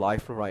pursuing in your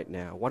life right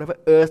now, whatever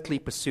earthly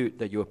pursuit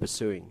that you're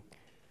pursuing,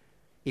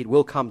 it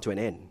will come to an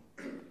end.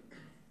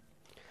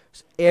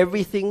 So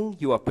everything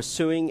you are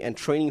pursuing and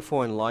training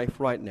for in life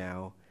right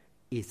now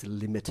is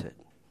limited.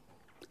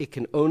 It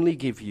can only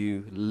give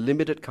you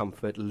limited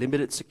comfort,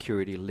 limited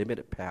security,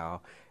 limited power,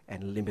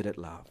 and limited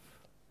love.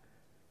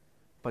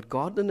 But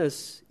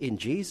godliness in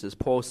Jesus,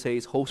 Paul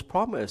says, holds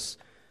promise,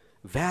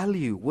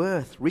 value,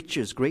 worth,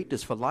 riches,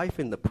 greatness for life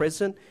in the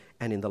present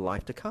and in the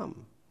life to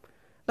come.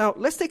 Now,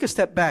 let's take a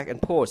step back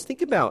and pause.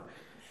 Think about,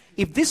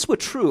 if this were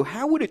true,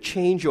 how would it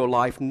change your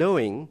life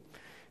knowing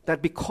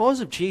that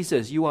because of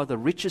Jesus, you are the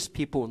richest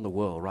people in the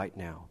world right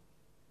now?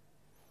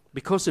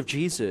 Because of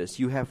Jesus,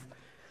 you have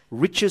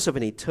riches of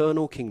an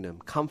eternal kingdom,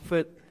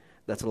 comfort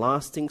that's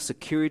lasting,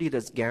 security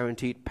that's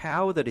guaranteed,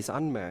 power that is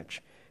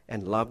unmatched,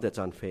 and love that's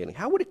unfailing.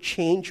 How would it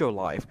change your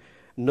life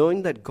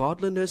knowing that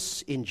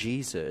godliness in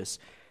Jesus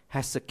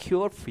has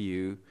secured for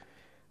you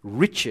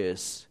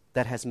riches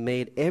that has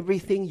made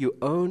everything you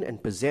own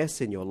and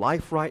possess in your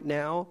life right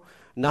now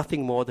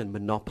nothing more than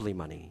monopoly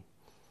money,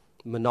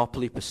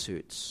 monopoly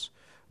pursuits,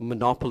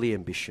 monopoly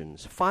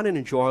ambitions, fun and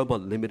enjoyable,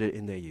 limited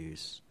in their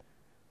use?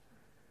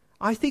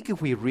 I think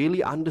if we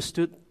really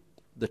understood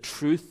the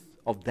truth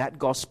of that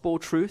gospel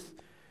truth,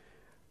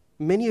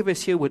 many of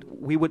us here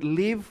would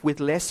live with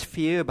less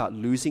fear about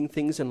losing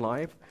things in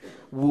life.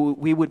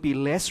 We would be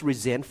less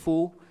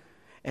resentful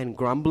and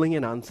grumbling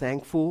and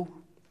unthankful.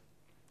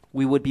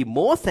 We would be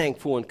more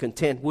thankful and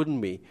content, wouldn't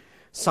we?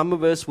 Some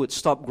of us would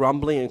stop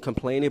grumbling and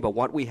complaining about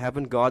what we have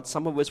in God.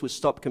 Some of us would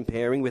stop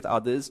comparing with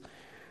others.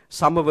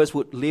 Some of us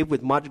would live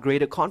with much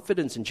greater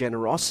confidence and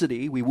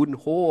generosity. We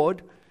wouldn't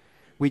hoard.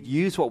 We'd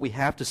use what we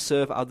have to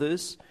serve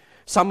others.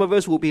 Some of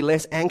us will be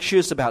less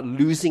anxious about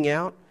losing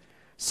out.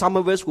 Some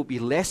of us will be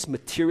less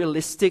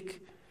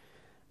materialistic.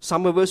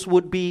 Some of us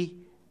would be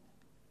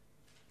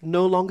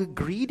no longer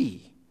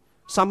greedy.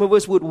 Some of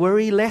us would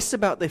worry less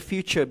about the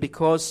future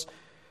because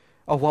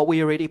of what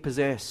we already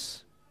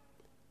possess.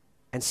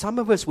 And some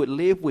of us would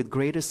live with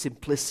greater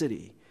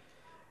simplicity.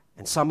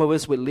 And some of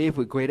us would live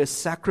with greater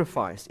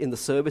sacrifice in the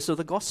service of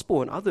the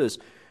gospel and others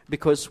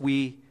because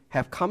we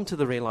have come to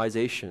the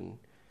realization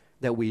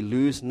that we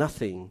lose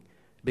nothing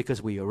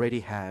because we already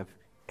have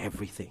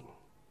everything.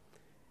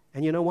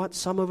 And you know what?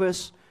 Some of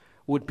us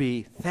would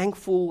be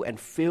thankful and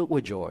filled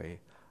with joy,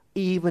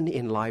 even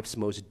in life's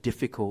most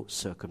difficult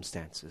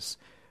circumstances,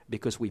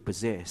 because we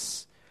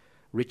possess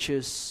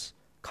riches,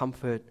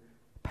 comfort,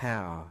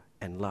 power,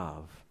 and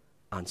love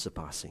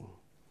unsurpassing.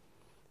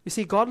 You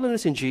see,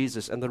 godliness in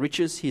Jesus and the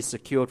riches He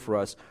secured for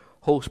us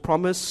holds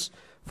promise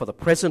for the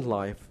present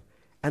life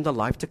and the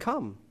life to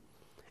come.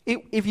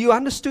 If you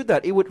understood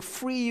that, it would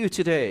free you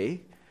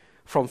today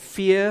from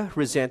fear,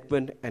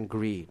 resentment, and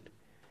greed.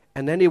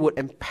 And then it would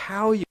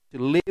empower you to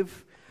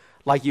live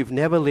like you've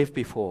never lived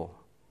before,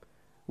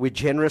 with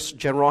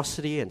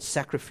generosity and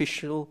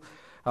sacrificially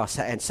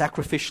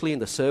in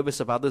the service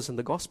of others in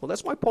the gospel.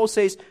 That's why Paul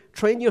says,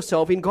 train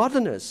yourself in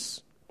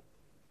godliness.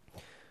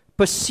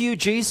 Pursue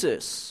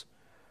Jesus.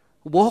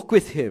 Walk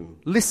with Him.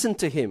 Listen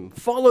to Him.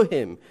 Follow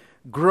Him.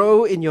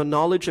 Grow in your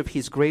knowledge of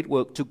His great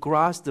work to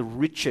grasp the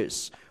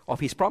riches of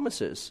His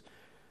promises.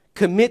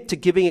 Commit to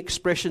giving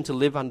expression to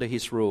live under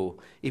His rule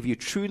if you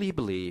truly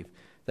believe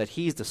that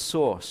He is the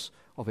source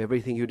of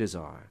everything you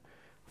desire.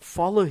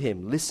 Follow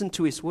Him, listen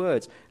to His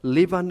words,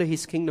 live under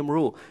His kingdom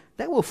rule.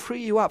 That will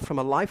free you up from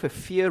a life of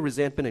fear,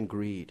 resentment, and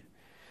greed.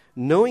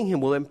 Knowing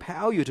Him will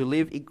empower you to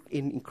live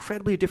in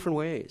incredibly different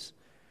ways.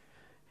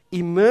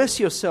 Immerse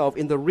yourself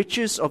in the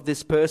riches of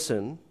this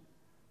person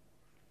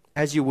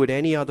as you would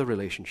any other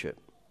relationship.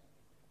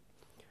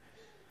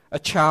 A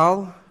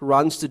child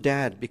runs to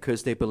dad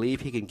because they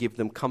believe he can give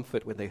them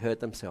comfort when they hurt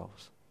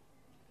themselves.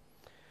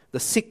 The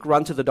sick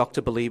run to the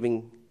doctor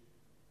believing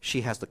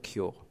she has the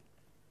cure.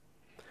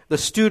 The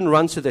student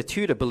runs to their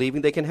tutor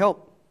believing they can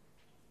help.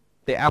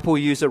 The Apple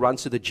user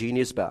runs to the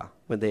Genius Bar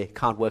when they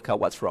can't work out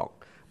what's wrong.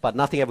 But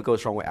nothing ever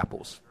goes wrong with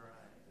apples.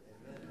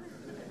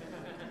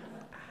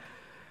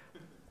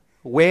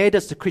 Where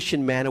does the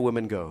Christian man or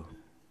woman go?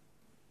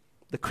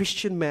 The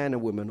Christian man or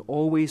woman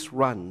always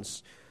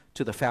runs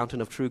to the fountain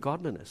of true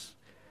godliness,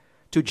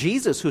 to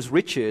Jesus, whose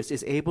riches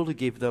is able to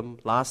give them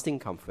lasting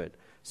comfort,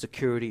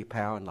 security,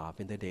 power, and love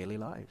in their daily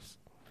lives.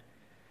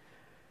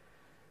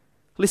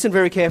 Listen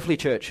very carefully,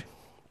 church.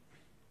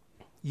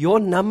 Your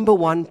number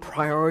one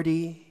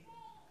priority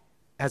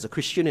as a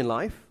Christian in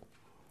life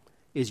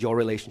is your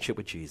relationship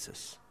with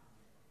Jesus.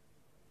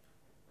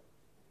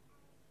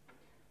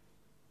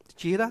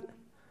 Did you hear that?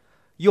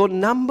 Your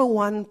number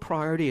one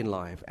priority in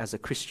life as a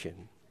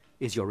Christian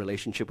is your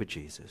relationship with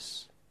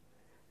Jesus.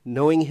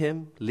 Knowing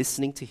Him,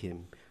 listening to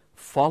Him,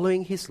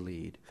 following His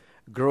lead,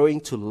 growing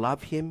to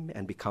love Him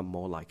and become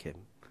more like Him.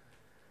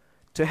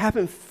 To have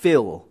Him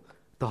fill,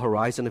 the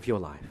horizon of your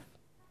life.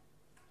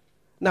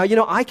 Now,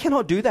 I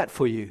cannot do that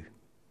for you.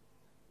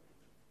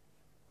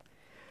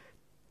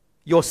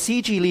 Your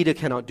CG leader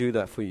cannot do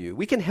that for you.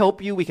 We can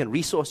help you, we can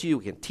resource you,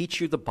 we can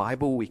teach you the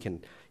Bible, we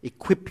can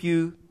equip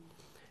you.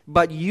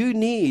 But you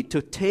need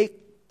to take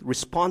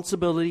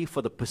responsibility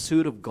for the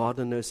pursuit of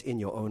godliness in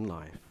your own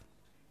life.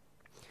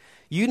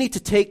 You need to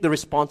take the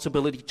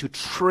responsibility to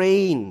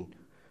train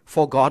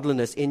for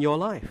godliness in your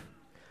life.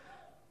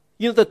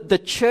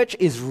 The church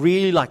is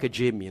really like a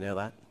gym, you know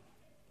that?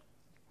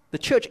 The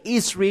church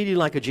is really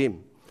like a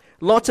gym.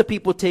 Lots of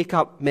people take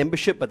up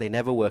membership, but they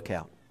never work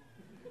out.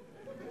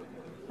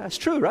 That's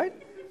true, right?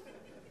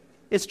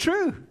 It's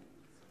true.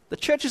 The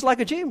church is like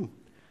a gym.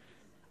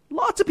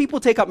 Lots of people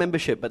take up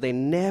membership, but they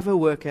never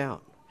work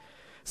out.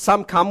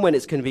 Some come when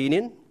it's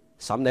convenient.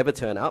 Some never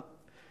turn up.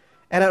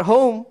 And at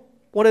home,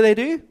 what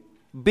do?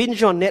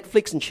 Binge on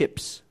Netflix and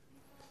chips.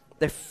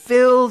 They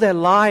fill their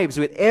lives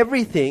with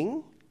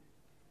everything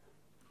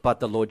but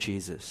the Lord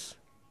Jesus.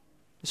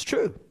 It's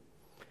true.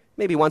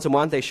 Maybe once a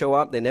month they show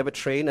up, they never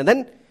train, and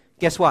then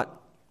guess what?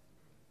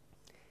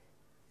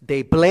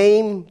 They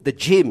blame the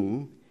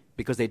gym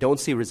because they don't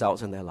see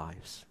results in their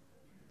lives.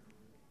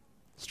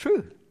 It's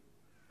true.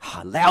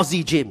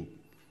 Lousy gym.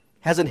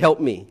 Hasn't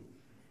helped me.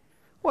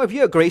 Well, if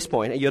you're at Grace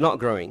Point and you're not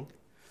growing,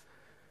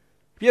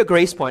 if you're at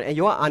Grace Point and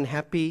you are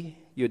unhappy,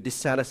 you're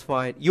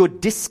dissatisfied, you're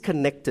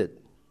disconnected,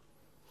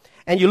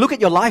 and you look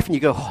at your life and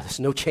you go, there's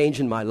no change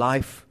in my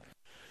life.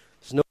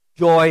 There's no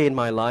joy in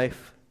my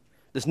life.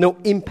 There's no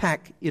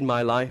impact in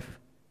my life.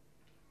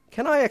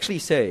 Can I actually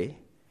say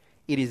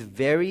it is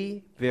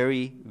very,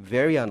 very,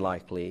 very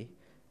unlikely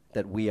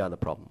that we are the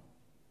problem?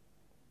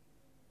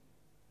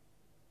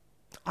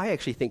 I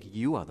actually think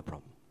you are the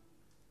problem.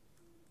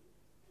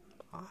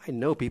 I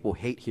know people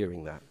hate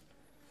hearing that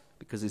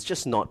because it's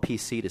just not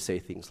PC to say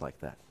things like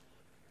that.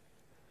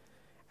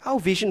 Our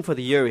vision for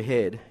the year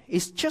ahead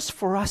is just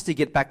for us to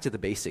get back to the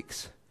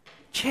basics.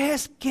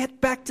 Just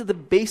get back to the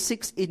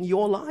basics in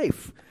your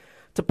life,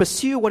 to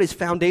pursue what is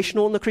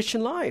foundational in the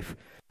Christian life,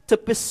 to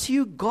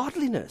pursue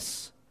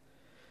godliness,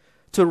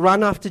 to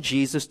run after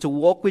Jesus, to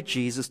walk with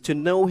Jesus, to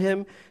know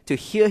Him, to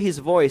hear His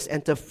voice,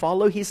 and to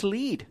follow His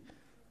lead.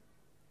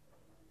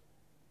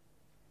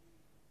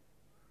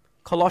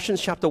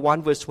 Colossians chapter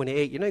 1, verse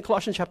 28. In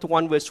Colossians chapter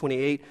 1, verse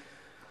 28,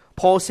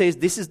 Paul says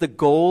this is the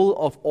goal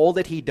of all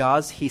that he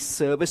does, his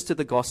service to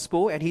the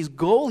gospel. And his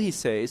goal, he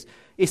says,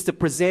 is to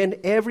present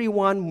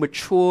everyone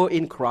mature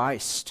in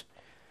Christ.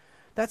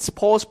 That's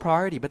Paul's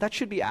priority, but that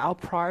should be our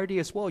priority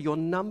as well. Your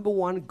number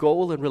one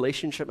goal and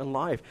relationship in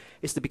life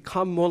is to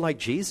become more like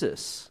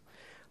Jesus.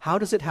 How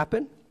does it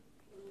happen?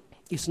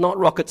 It's not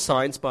rocket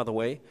science, by the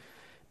way.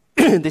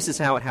 This is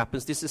how it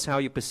happens. This is how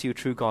you pursue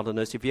true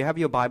godliness. If you have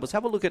your Bibles,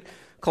 have a look at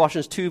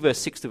Colossians 2, verse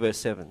 6 to verse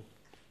 7.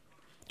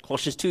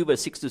 Colossians 2,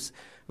 verse 6 to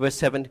verse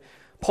 7.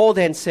 Paul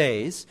then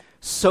says,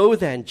 so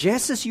then,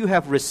 just as you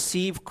have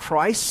received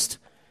Christ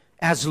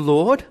as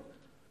Lord,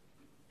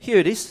 here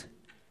it is,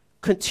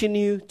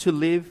 continue to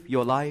live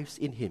your lives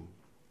in Him,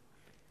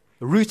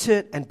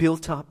 rooted and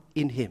built up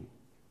in Him,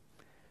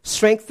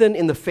 strengthened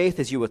in the faith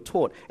as you were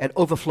taught, and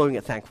overflowing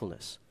at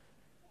thankfulness.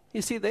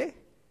 You see there?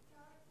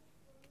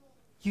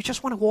 You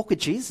just want to walk with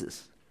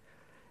Jesus.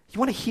 You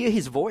want to hear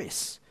His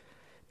voice.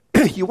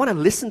 You want to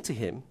listen to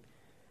Him,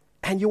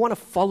 and you want to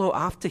follow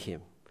after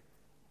Him.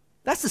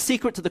 That's the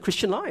secret to the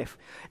Christian life.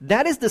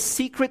 That is the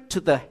secret to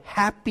the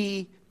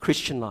happy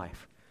Christian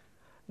life.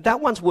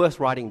 That one's worth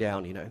writing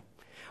down,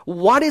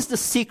 What is the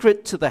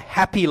secret to the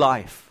happy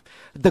life,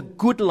 the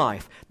good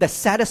life, the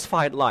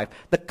satisfied life,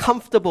 the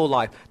comfortable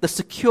life, the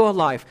secure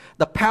life,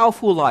 the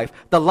powerful life,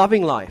 the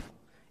loving life?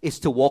 Is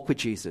to walk with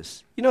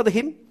Jesus. You know the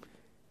hymn?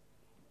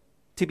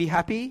 To be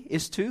happy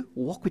is to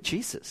walk with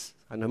Jesus.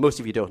 I know most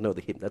of you don't know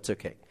the hymn. That's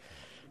okay.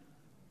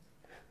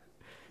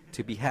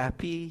 To be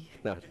happy.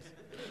 No.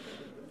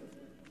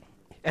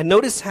 And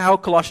notice how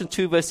Colossians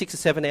 2, verse 6 to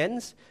 7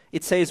 ends.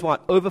 It says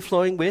what?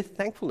 Overflowing with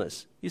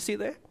thankfulness. You see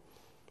there?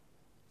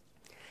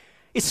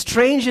 It's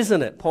strange,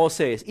 isn't it? Paul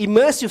says,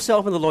 immerse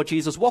yourself in the Lord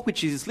Jesus, walk with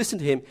Jesus, listen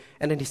to Him,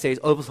 and then he says,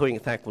 overflowing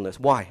in thankfulness.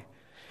 Why?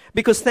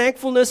 Because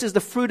thankfulness is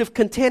the fruit of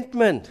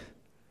contentment.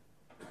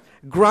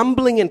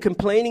 Grumbling and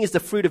complaining is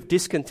the fruit of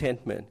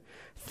discontentment.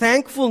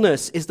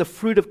 Thankfulness is the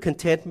fruit of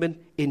contentment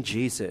in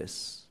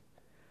Jesus.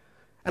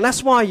 And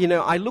that's why,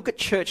 I look at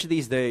church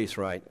these days,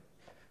 right?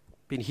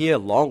 Been here a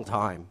long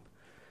time.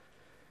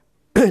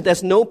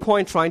 There's no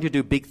point trying to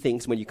do big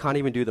things when you can't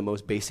even do the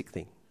most basic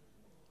thing.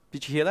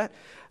 Did you hear that?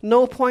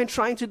 No point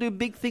trying to do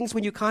big things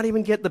when you can't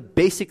even get the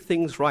basic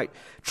things right.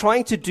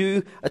 Trying to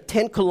do a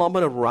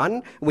 10-kilometer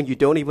run when you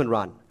don't even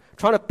run.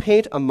 Trying to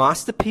paint a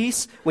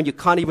masterpiece when you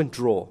can't even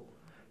draw.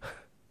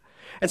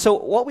 And so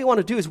what we want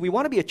to do is we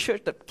want to be a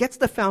church that gets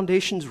the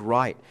foundations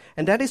right.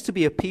 And that is to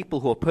be a people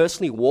who are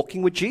personally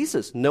walking with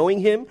Jesus, knowing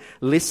Him,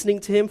 listening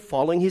to Him,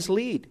 following His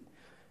lead.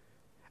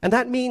 And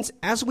that means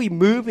as we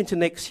move into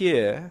next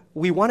year,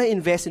 we want to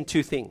invest in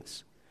two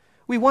things.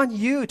 We want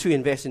you to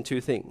invest in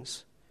two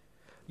things.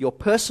 Your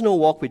personal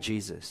walk with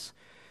Jesus,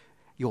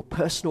 your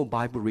personal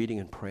Bible reading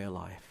and prayer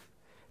life.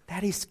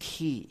 That is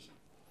key.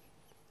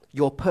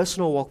 your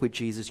personal walk with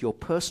Jesus, your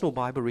personal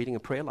Bible reading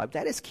and prayer life,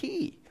 that is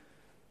key,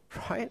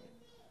 right?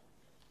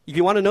 If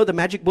you want to know the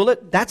magic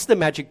bullet, that's the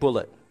magic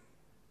bullet,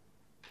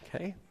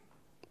 okay?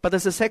 But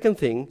there's a second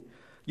thing,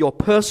 your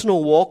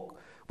personal walk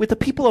with the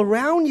people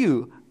around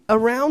you,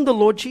 around the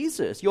Lord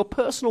Jesus, your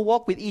personal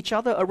walk with each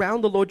other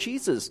around the Lord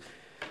Jesus,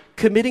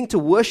 committing to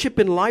worship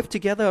in life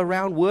together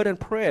around word and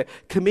prayer,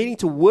 committing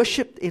to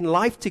worship in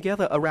life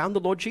together around the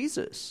Lord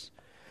Jesus.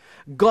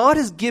 God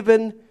has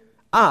given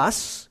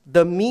us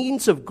the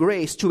means of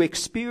grace to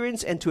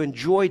experience and to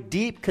enjoy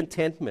deep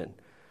contentment,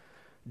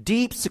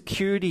 deep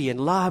security and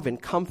love and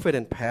comfort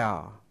and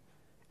power.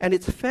 And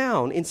it's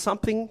found in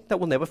something that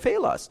will never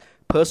fail us.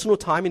 Personal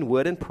time in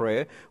word and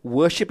prayer,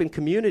 worship and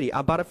community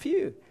are but a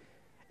few.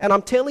 And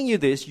I'm telling you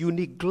this, you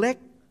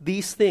neglect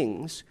these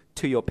things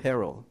to your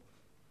peril.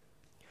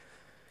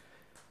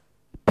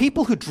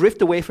 People who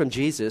drift away from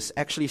Jesus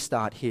actually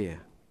start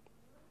here.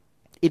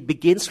 It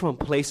begins from a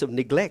place of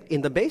neglect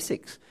in the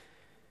basics.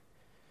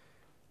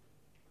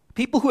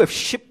 People who have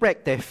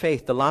shipwrecked their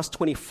faith the last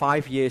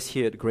 25 years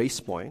here at Grace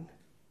Point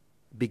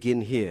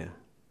begin here.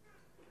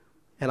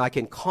 And I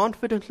can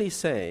confidently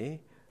say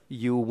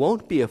you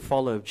won't be a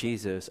follower of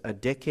Jesus a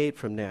decade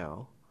from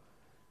now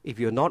if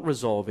you're not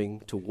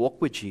resolving to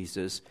walk with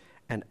Jesus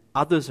and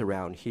others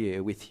around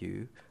here with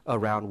you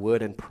around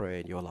word and prayer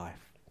in your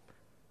life.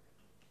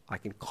 I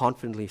can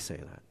confidently say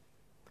that.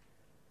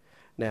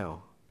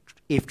 Now,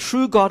 if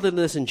true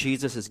godliness in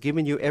Jesus has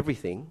given you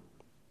everything,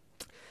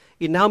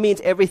 it now means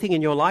everything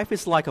in your life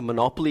is like a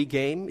monopoly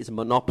game, is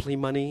monopoly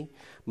money,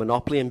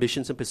 monopoly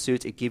ambitions and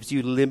pursuits. It gives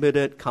you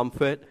limited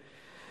comfort.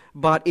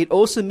 But it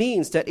also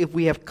means that if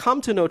we have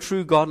come to know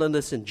true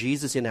godliness in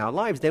Jesus in our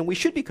lives, then we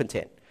should be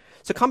content.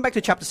 So come back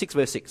to chapter 6,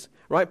 verse 6.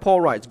 Right?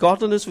 Paul writes,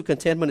 godliness with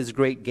contentment is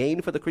great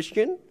gain for the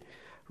Christian.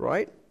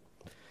 Right?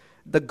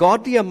 The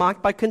godly are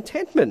marked by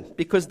contentment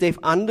because they've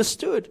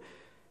understood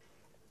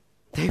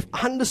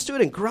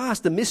and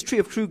grasped the mystery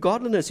of true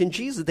godliness in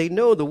Jesus. They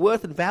know the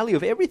worth and value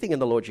of everything in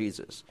the Lord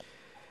Jesus.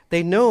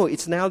 They know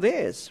it's now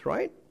theirs,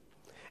 right?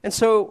 And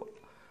so,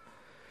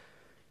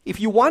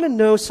 if you want to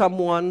know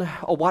someone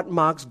or what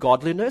marks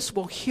godliness,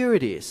 well, here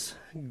it is.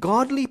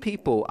 Godly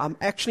people are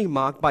actually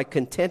marked by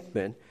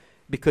contentment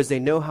because they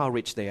know how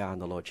rich they are in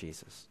the Lord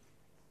Jesus.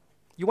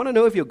 You want to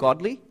know if you're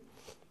godly?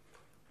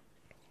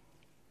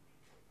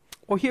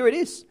 Well, here it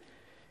is.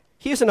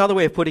 Here's another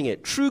way of putting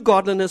it. True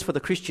godliness for the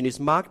Christian is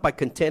marked by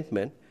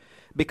contentment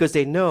because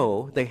they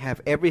know they have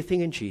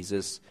everything in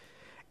Jesus.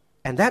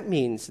 And that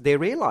means they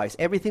realize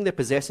everything they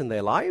possess in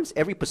their lives,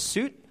 every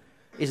pursuit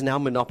is now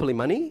monopoly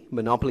money,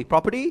 monopoly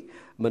property,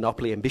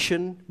 monopoly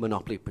ambition,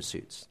 monopoly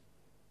pursuits.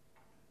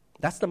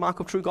 That's the mark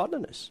of true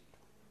godliness.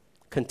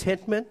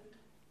 Contentment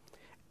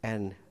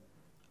and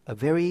a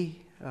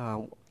very,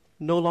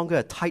 no longer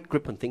a tight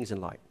grip on things in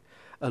life,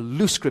 a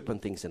loose grip on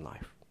things in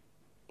life.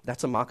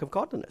 That's a mark of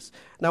godliness.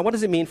 Now, what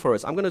does it mean for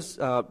us? I'm going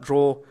to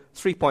draw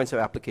 3 points of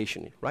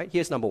application, right?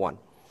 Here's number 1.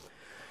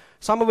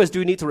 Some of us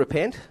do need to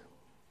repent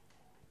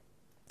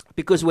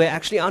because we're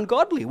actually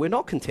ungodly. We're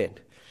not content.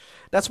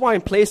 That's why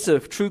in place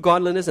of true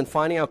godliness and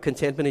finding our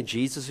contentment in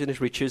Jesus and His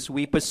riches,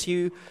 we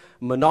pursue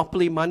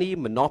monopoly money,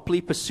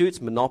 monopoly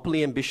pursuits,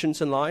 monopoly ambitions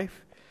in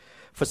life.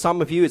 For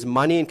some of you, it's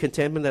money and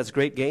contentment that's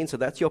great gain, so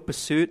that's your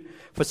pursuit.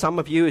 For some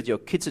of you, it's your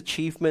kids'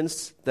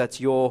 achievements,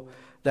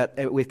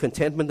 with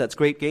contentment, that's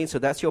great gain, so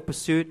that's your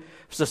pursuit.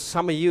 For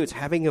some of you, it's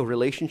having a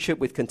relationship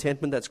with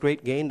contentment, that's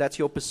great gain, that's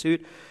your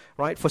pursuit,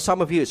 right? For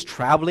some of you, it's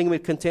traveling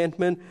with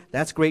contentment,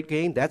 that's great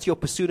gain, that's your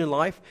pursuit in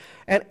life.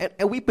 And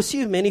we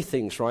pursue many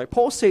things, right?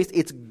 Paul says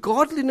it's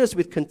godliness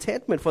with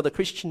contentment for the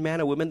Christian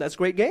man or woman, that's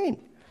great gain.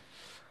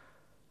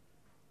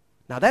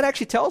 Now that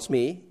actually tells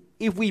me,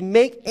 if we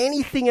make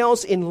anything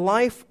else in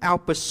life our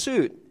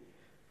pursuit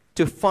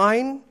to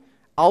find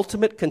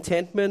ultimate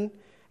contentment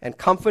and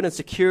comfort and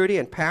security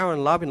and power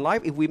and love in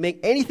life, if we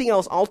make anything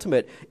else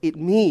ultimate, it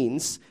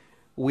means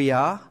we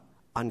are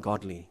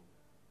ungodly.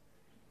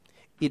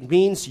 It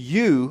means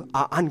you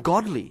are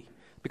ungodly,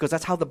 because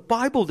that's how the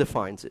Bible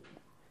defines it.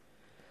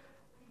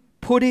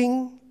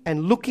 Putting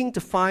and looking to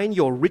find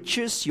your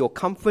riches, your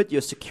comfort, your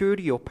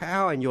security, your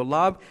power, and your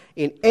love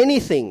in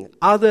anything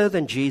other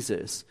than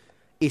Jesus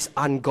is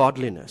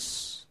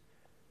ungodliness.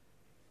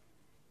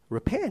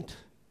 Repent.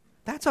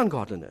 That's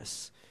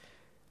ungodliness.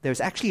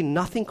 There's actually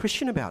nothing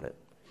Christian about it.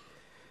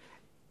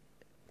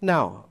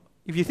 Now,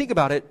 if you think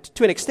about it,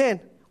 to an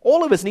extent,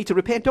 all of us need to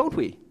repent, don't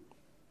we?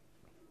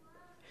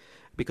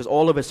 Because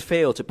all of us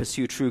fail to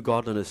pursue true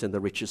godliness in the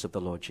riches of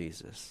the Lord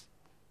Jesus.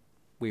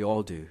 We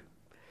all do.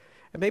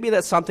 And maybe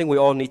that's something we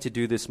all need to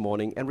do this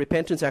morning. And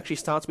repentance actually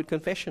starts with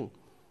confession.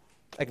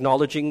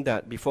 Acknowledging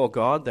that before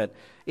God, that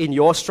in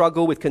your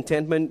struggle with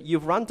contentment,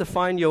 you've run to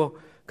find your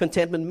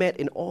contentment met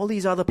in all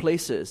these other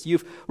places.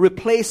 You've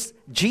replaced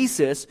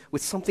Jesus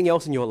with something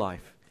else in your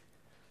life,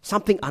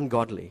 something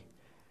ungodly.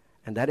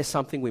 And that is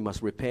something we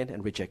must repent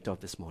and reject of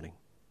this morning.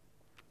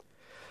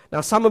 Now,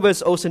 some of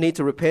us also need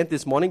to repent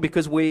this morning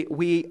because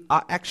we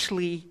are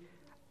actually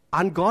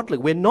ungodly.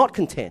 We're not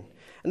content.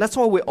 And that's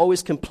why we're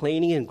always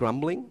complaining and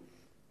grumbling.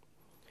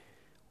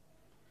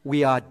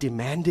 we are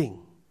demanding.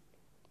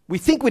 We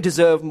think we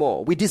deserve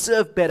more. We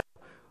deserve better.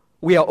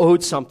 We are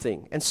owed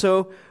something. And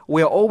so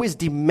we are always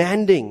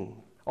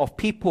demanding of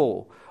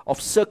people, of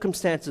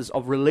circumstances,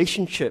 of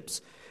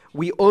relationships.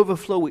 We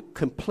overflow with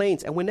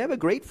complaints, and we're never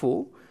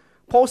grateful.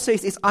 Paul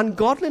says it's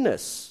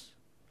ungodliness.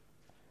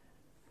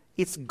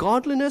 It's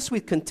godliness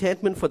with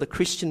contentment for the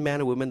Christian man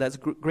or woman that's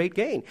great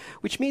gain.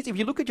 Which means if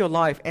you look at your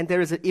life and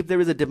if there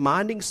is a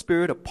demanding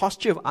spirit, a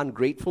posture of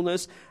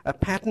ungratefulness, a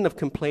pattern of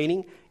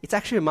complaining, it's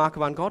actually a mark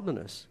of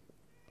ungodliness.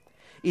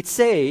 It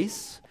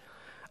says,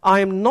 I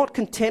am not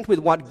content with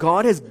what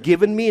God has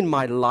given me in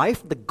my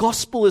life. The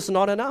gospel is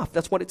not enough.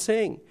 That's what it's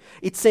saying.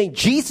 It's saying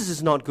Jesus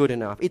is not good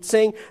enough. It's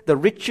saying the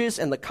riches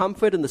and the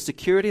comfort and the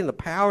security and the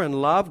power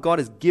and love God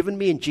has given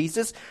me in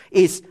Jesus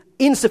is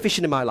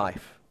insufficient in my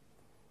life.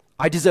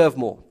 I deserve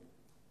more.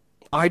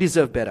 I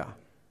deserve better.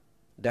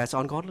 That's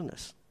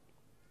ungodliness.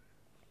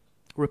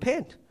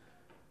 Repent.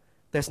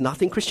 There's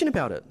nothing Christian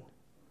about it.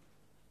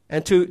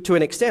 And to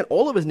an extent,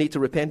 all of us need to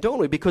repent, don't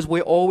we? Because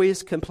we're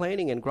always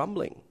complaining and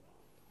grumbling.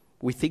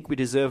 We think we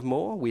deserve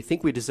more. We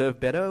think we deserve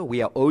better.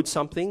 We are owed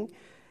something.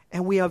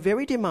 And we are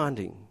very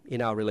demanding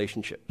in our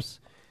relationships.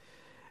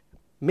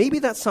 Maybe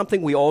that's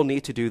something we all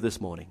need to do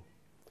this morning.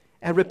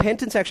 And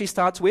repentance actually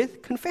starts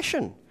with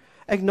confession.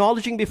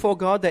 Acknowledging before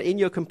God that in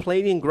your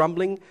complaining and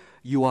grumbling,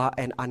 you are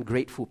an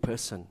ungrateful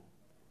person.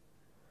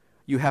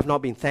 You have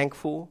not been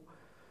thankful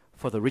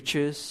for the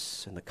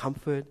riches and the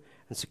comfort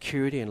and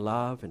security and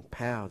love and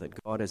power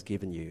that God has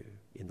given you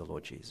in the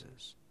Lord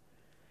Jesus.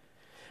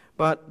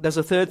 But there's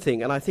a third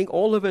thing, and I think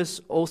all of us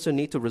also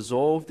need to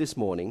resolve this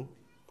morning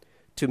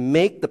to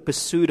make the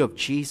pursuit of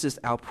Jesus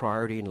our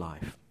priority in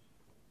life.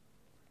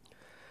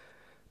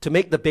 To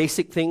make the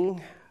basic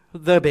thing,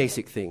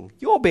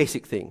 your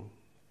basic thing.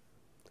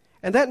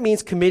 And that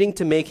means committing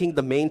to making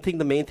the main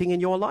thing in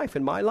your life,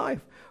 in my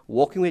life.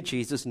 Walking with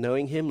Jesus,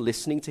 knowing Him,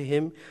 listening to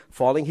Him,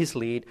 following His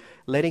lead,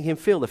 letting Him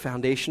fill the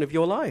foundation of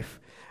your life.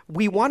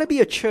 We want to be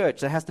a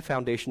church that has the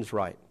foundations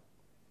right.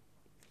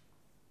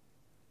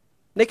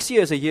 Next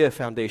year is a year of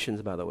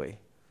foundations, by the way.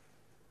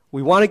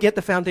 We want to get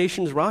the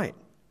foundations right.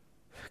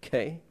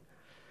 Okay?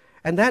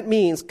 And that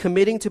means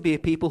committing to be a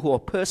people who are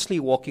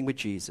personally walking with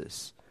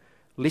Jesus,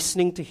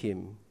 listening to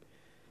Him,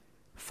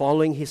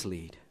 following His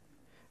lead.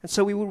 And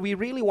so we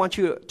really want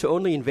you to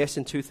only invest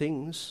in two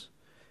things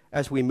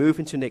as we move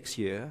into next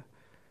year.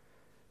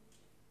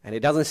 And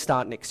it doesn't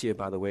start next year,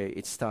 by the way.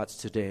 It starts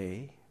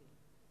today.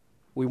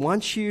 We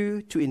want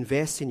you to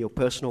invest in your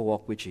personal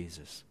walk with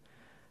Jesus,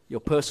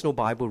 your personal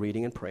Bible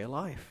reading and prayer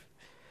life.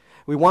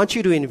 We want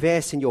you to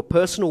invest in your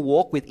personal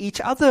walk with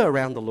each other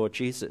around the Lord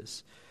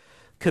Jesus,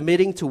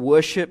 committing to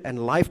worship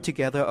and life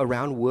together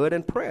around word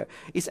and prayer.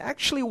 It's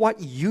actually what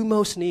you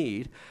most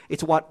need.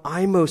 It's what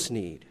I most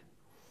need.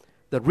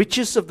 The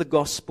riches of the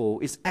gospel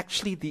is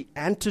actually the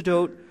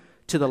antidote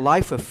to the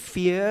life of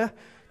fear,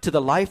 to the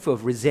life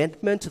of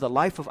resentment, to the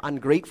life of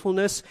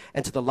ungratefulness,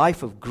 and to the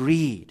life of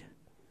greed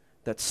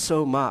that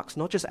so marks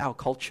not just our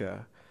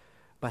culture,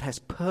 but has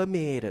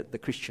permeated the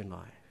Christian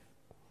life.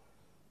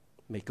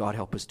 May God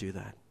help us do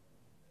that.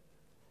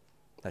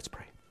 Let's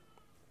pray.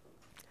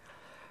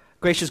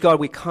 Gracious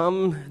God, we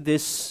come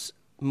this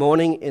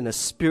morning in a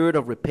spirit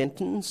of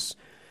repentance,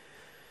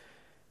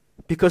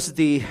 because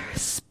the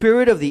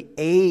spirit of the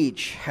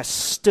age has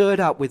stirred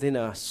up within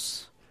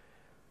us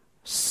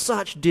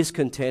such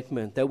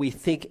discontentment that we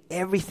think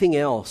everything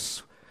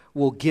else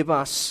will give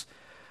us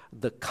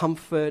the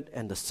comfort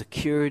and the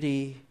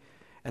security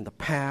and the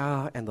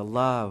power and the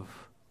love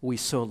we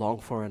so long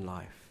for in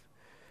life.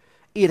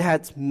 It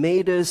has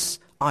made us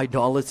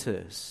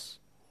idolaters.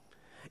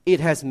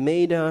 It has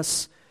made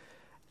us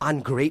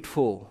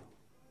ungrateful.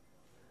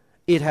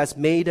 It has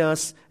made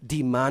us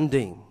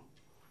demanding.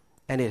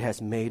 And it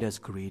has made us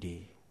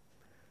greedy.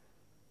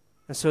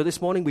 And so this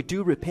morning we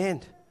do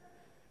repent.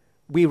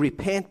 We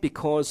repent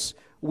because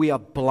we are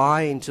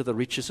blind to the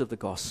riches of the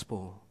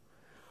gospel.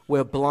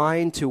 We're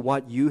blind to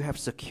what you have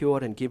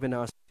secured and given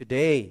us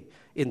today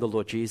in the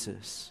Lord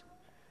Jesus.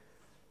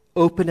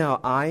 Open our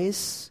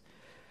eyes.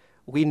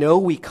 We know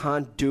we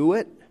can't do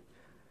it.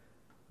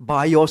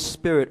 By your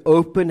Spirit,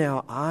 open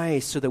our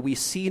eyes so that we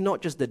see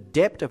not just the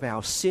depth of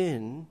our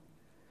sin,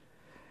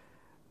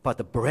 but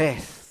the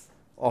breadth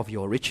of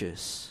your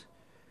riches,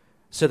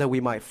 so that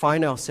we might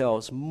find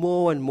ourselves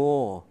more and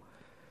more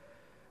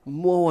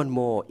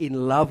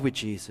in love with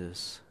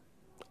Jesus,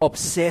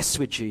 obsessed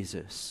with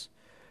Jesus,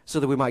 so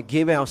that we might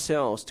give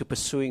ourselves to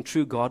pursuing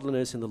true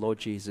godliness in the Lord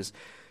Jesus,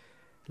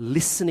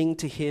 listening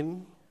to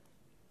Him,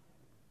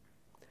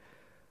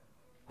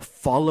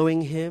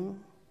 following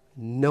Him,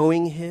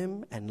 knowing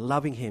Him, and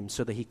loving Him,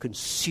 so that He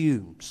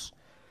consumes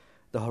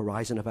the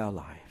horizon of our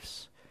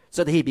lives,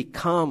 so that He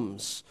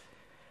becomes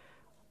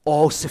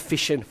all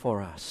sufficient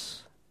for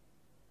us,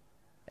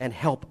 and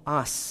help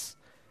us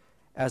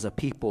as a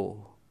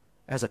people,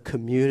 as a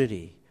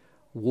community,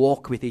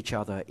 walk with each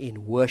other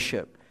in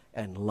worship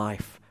and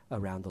life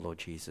around the Lord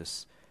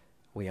Jesus.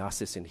 We ask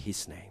this in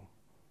His name.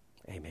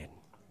 Amen.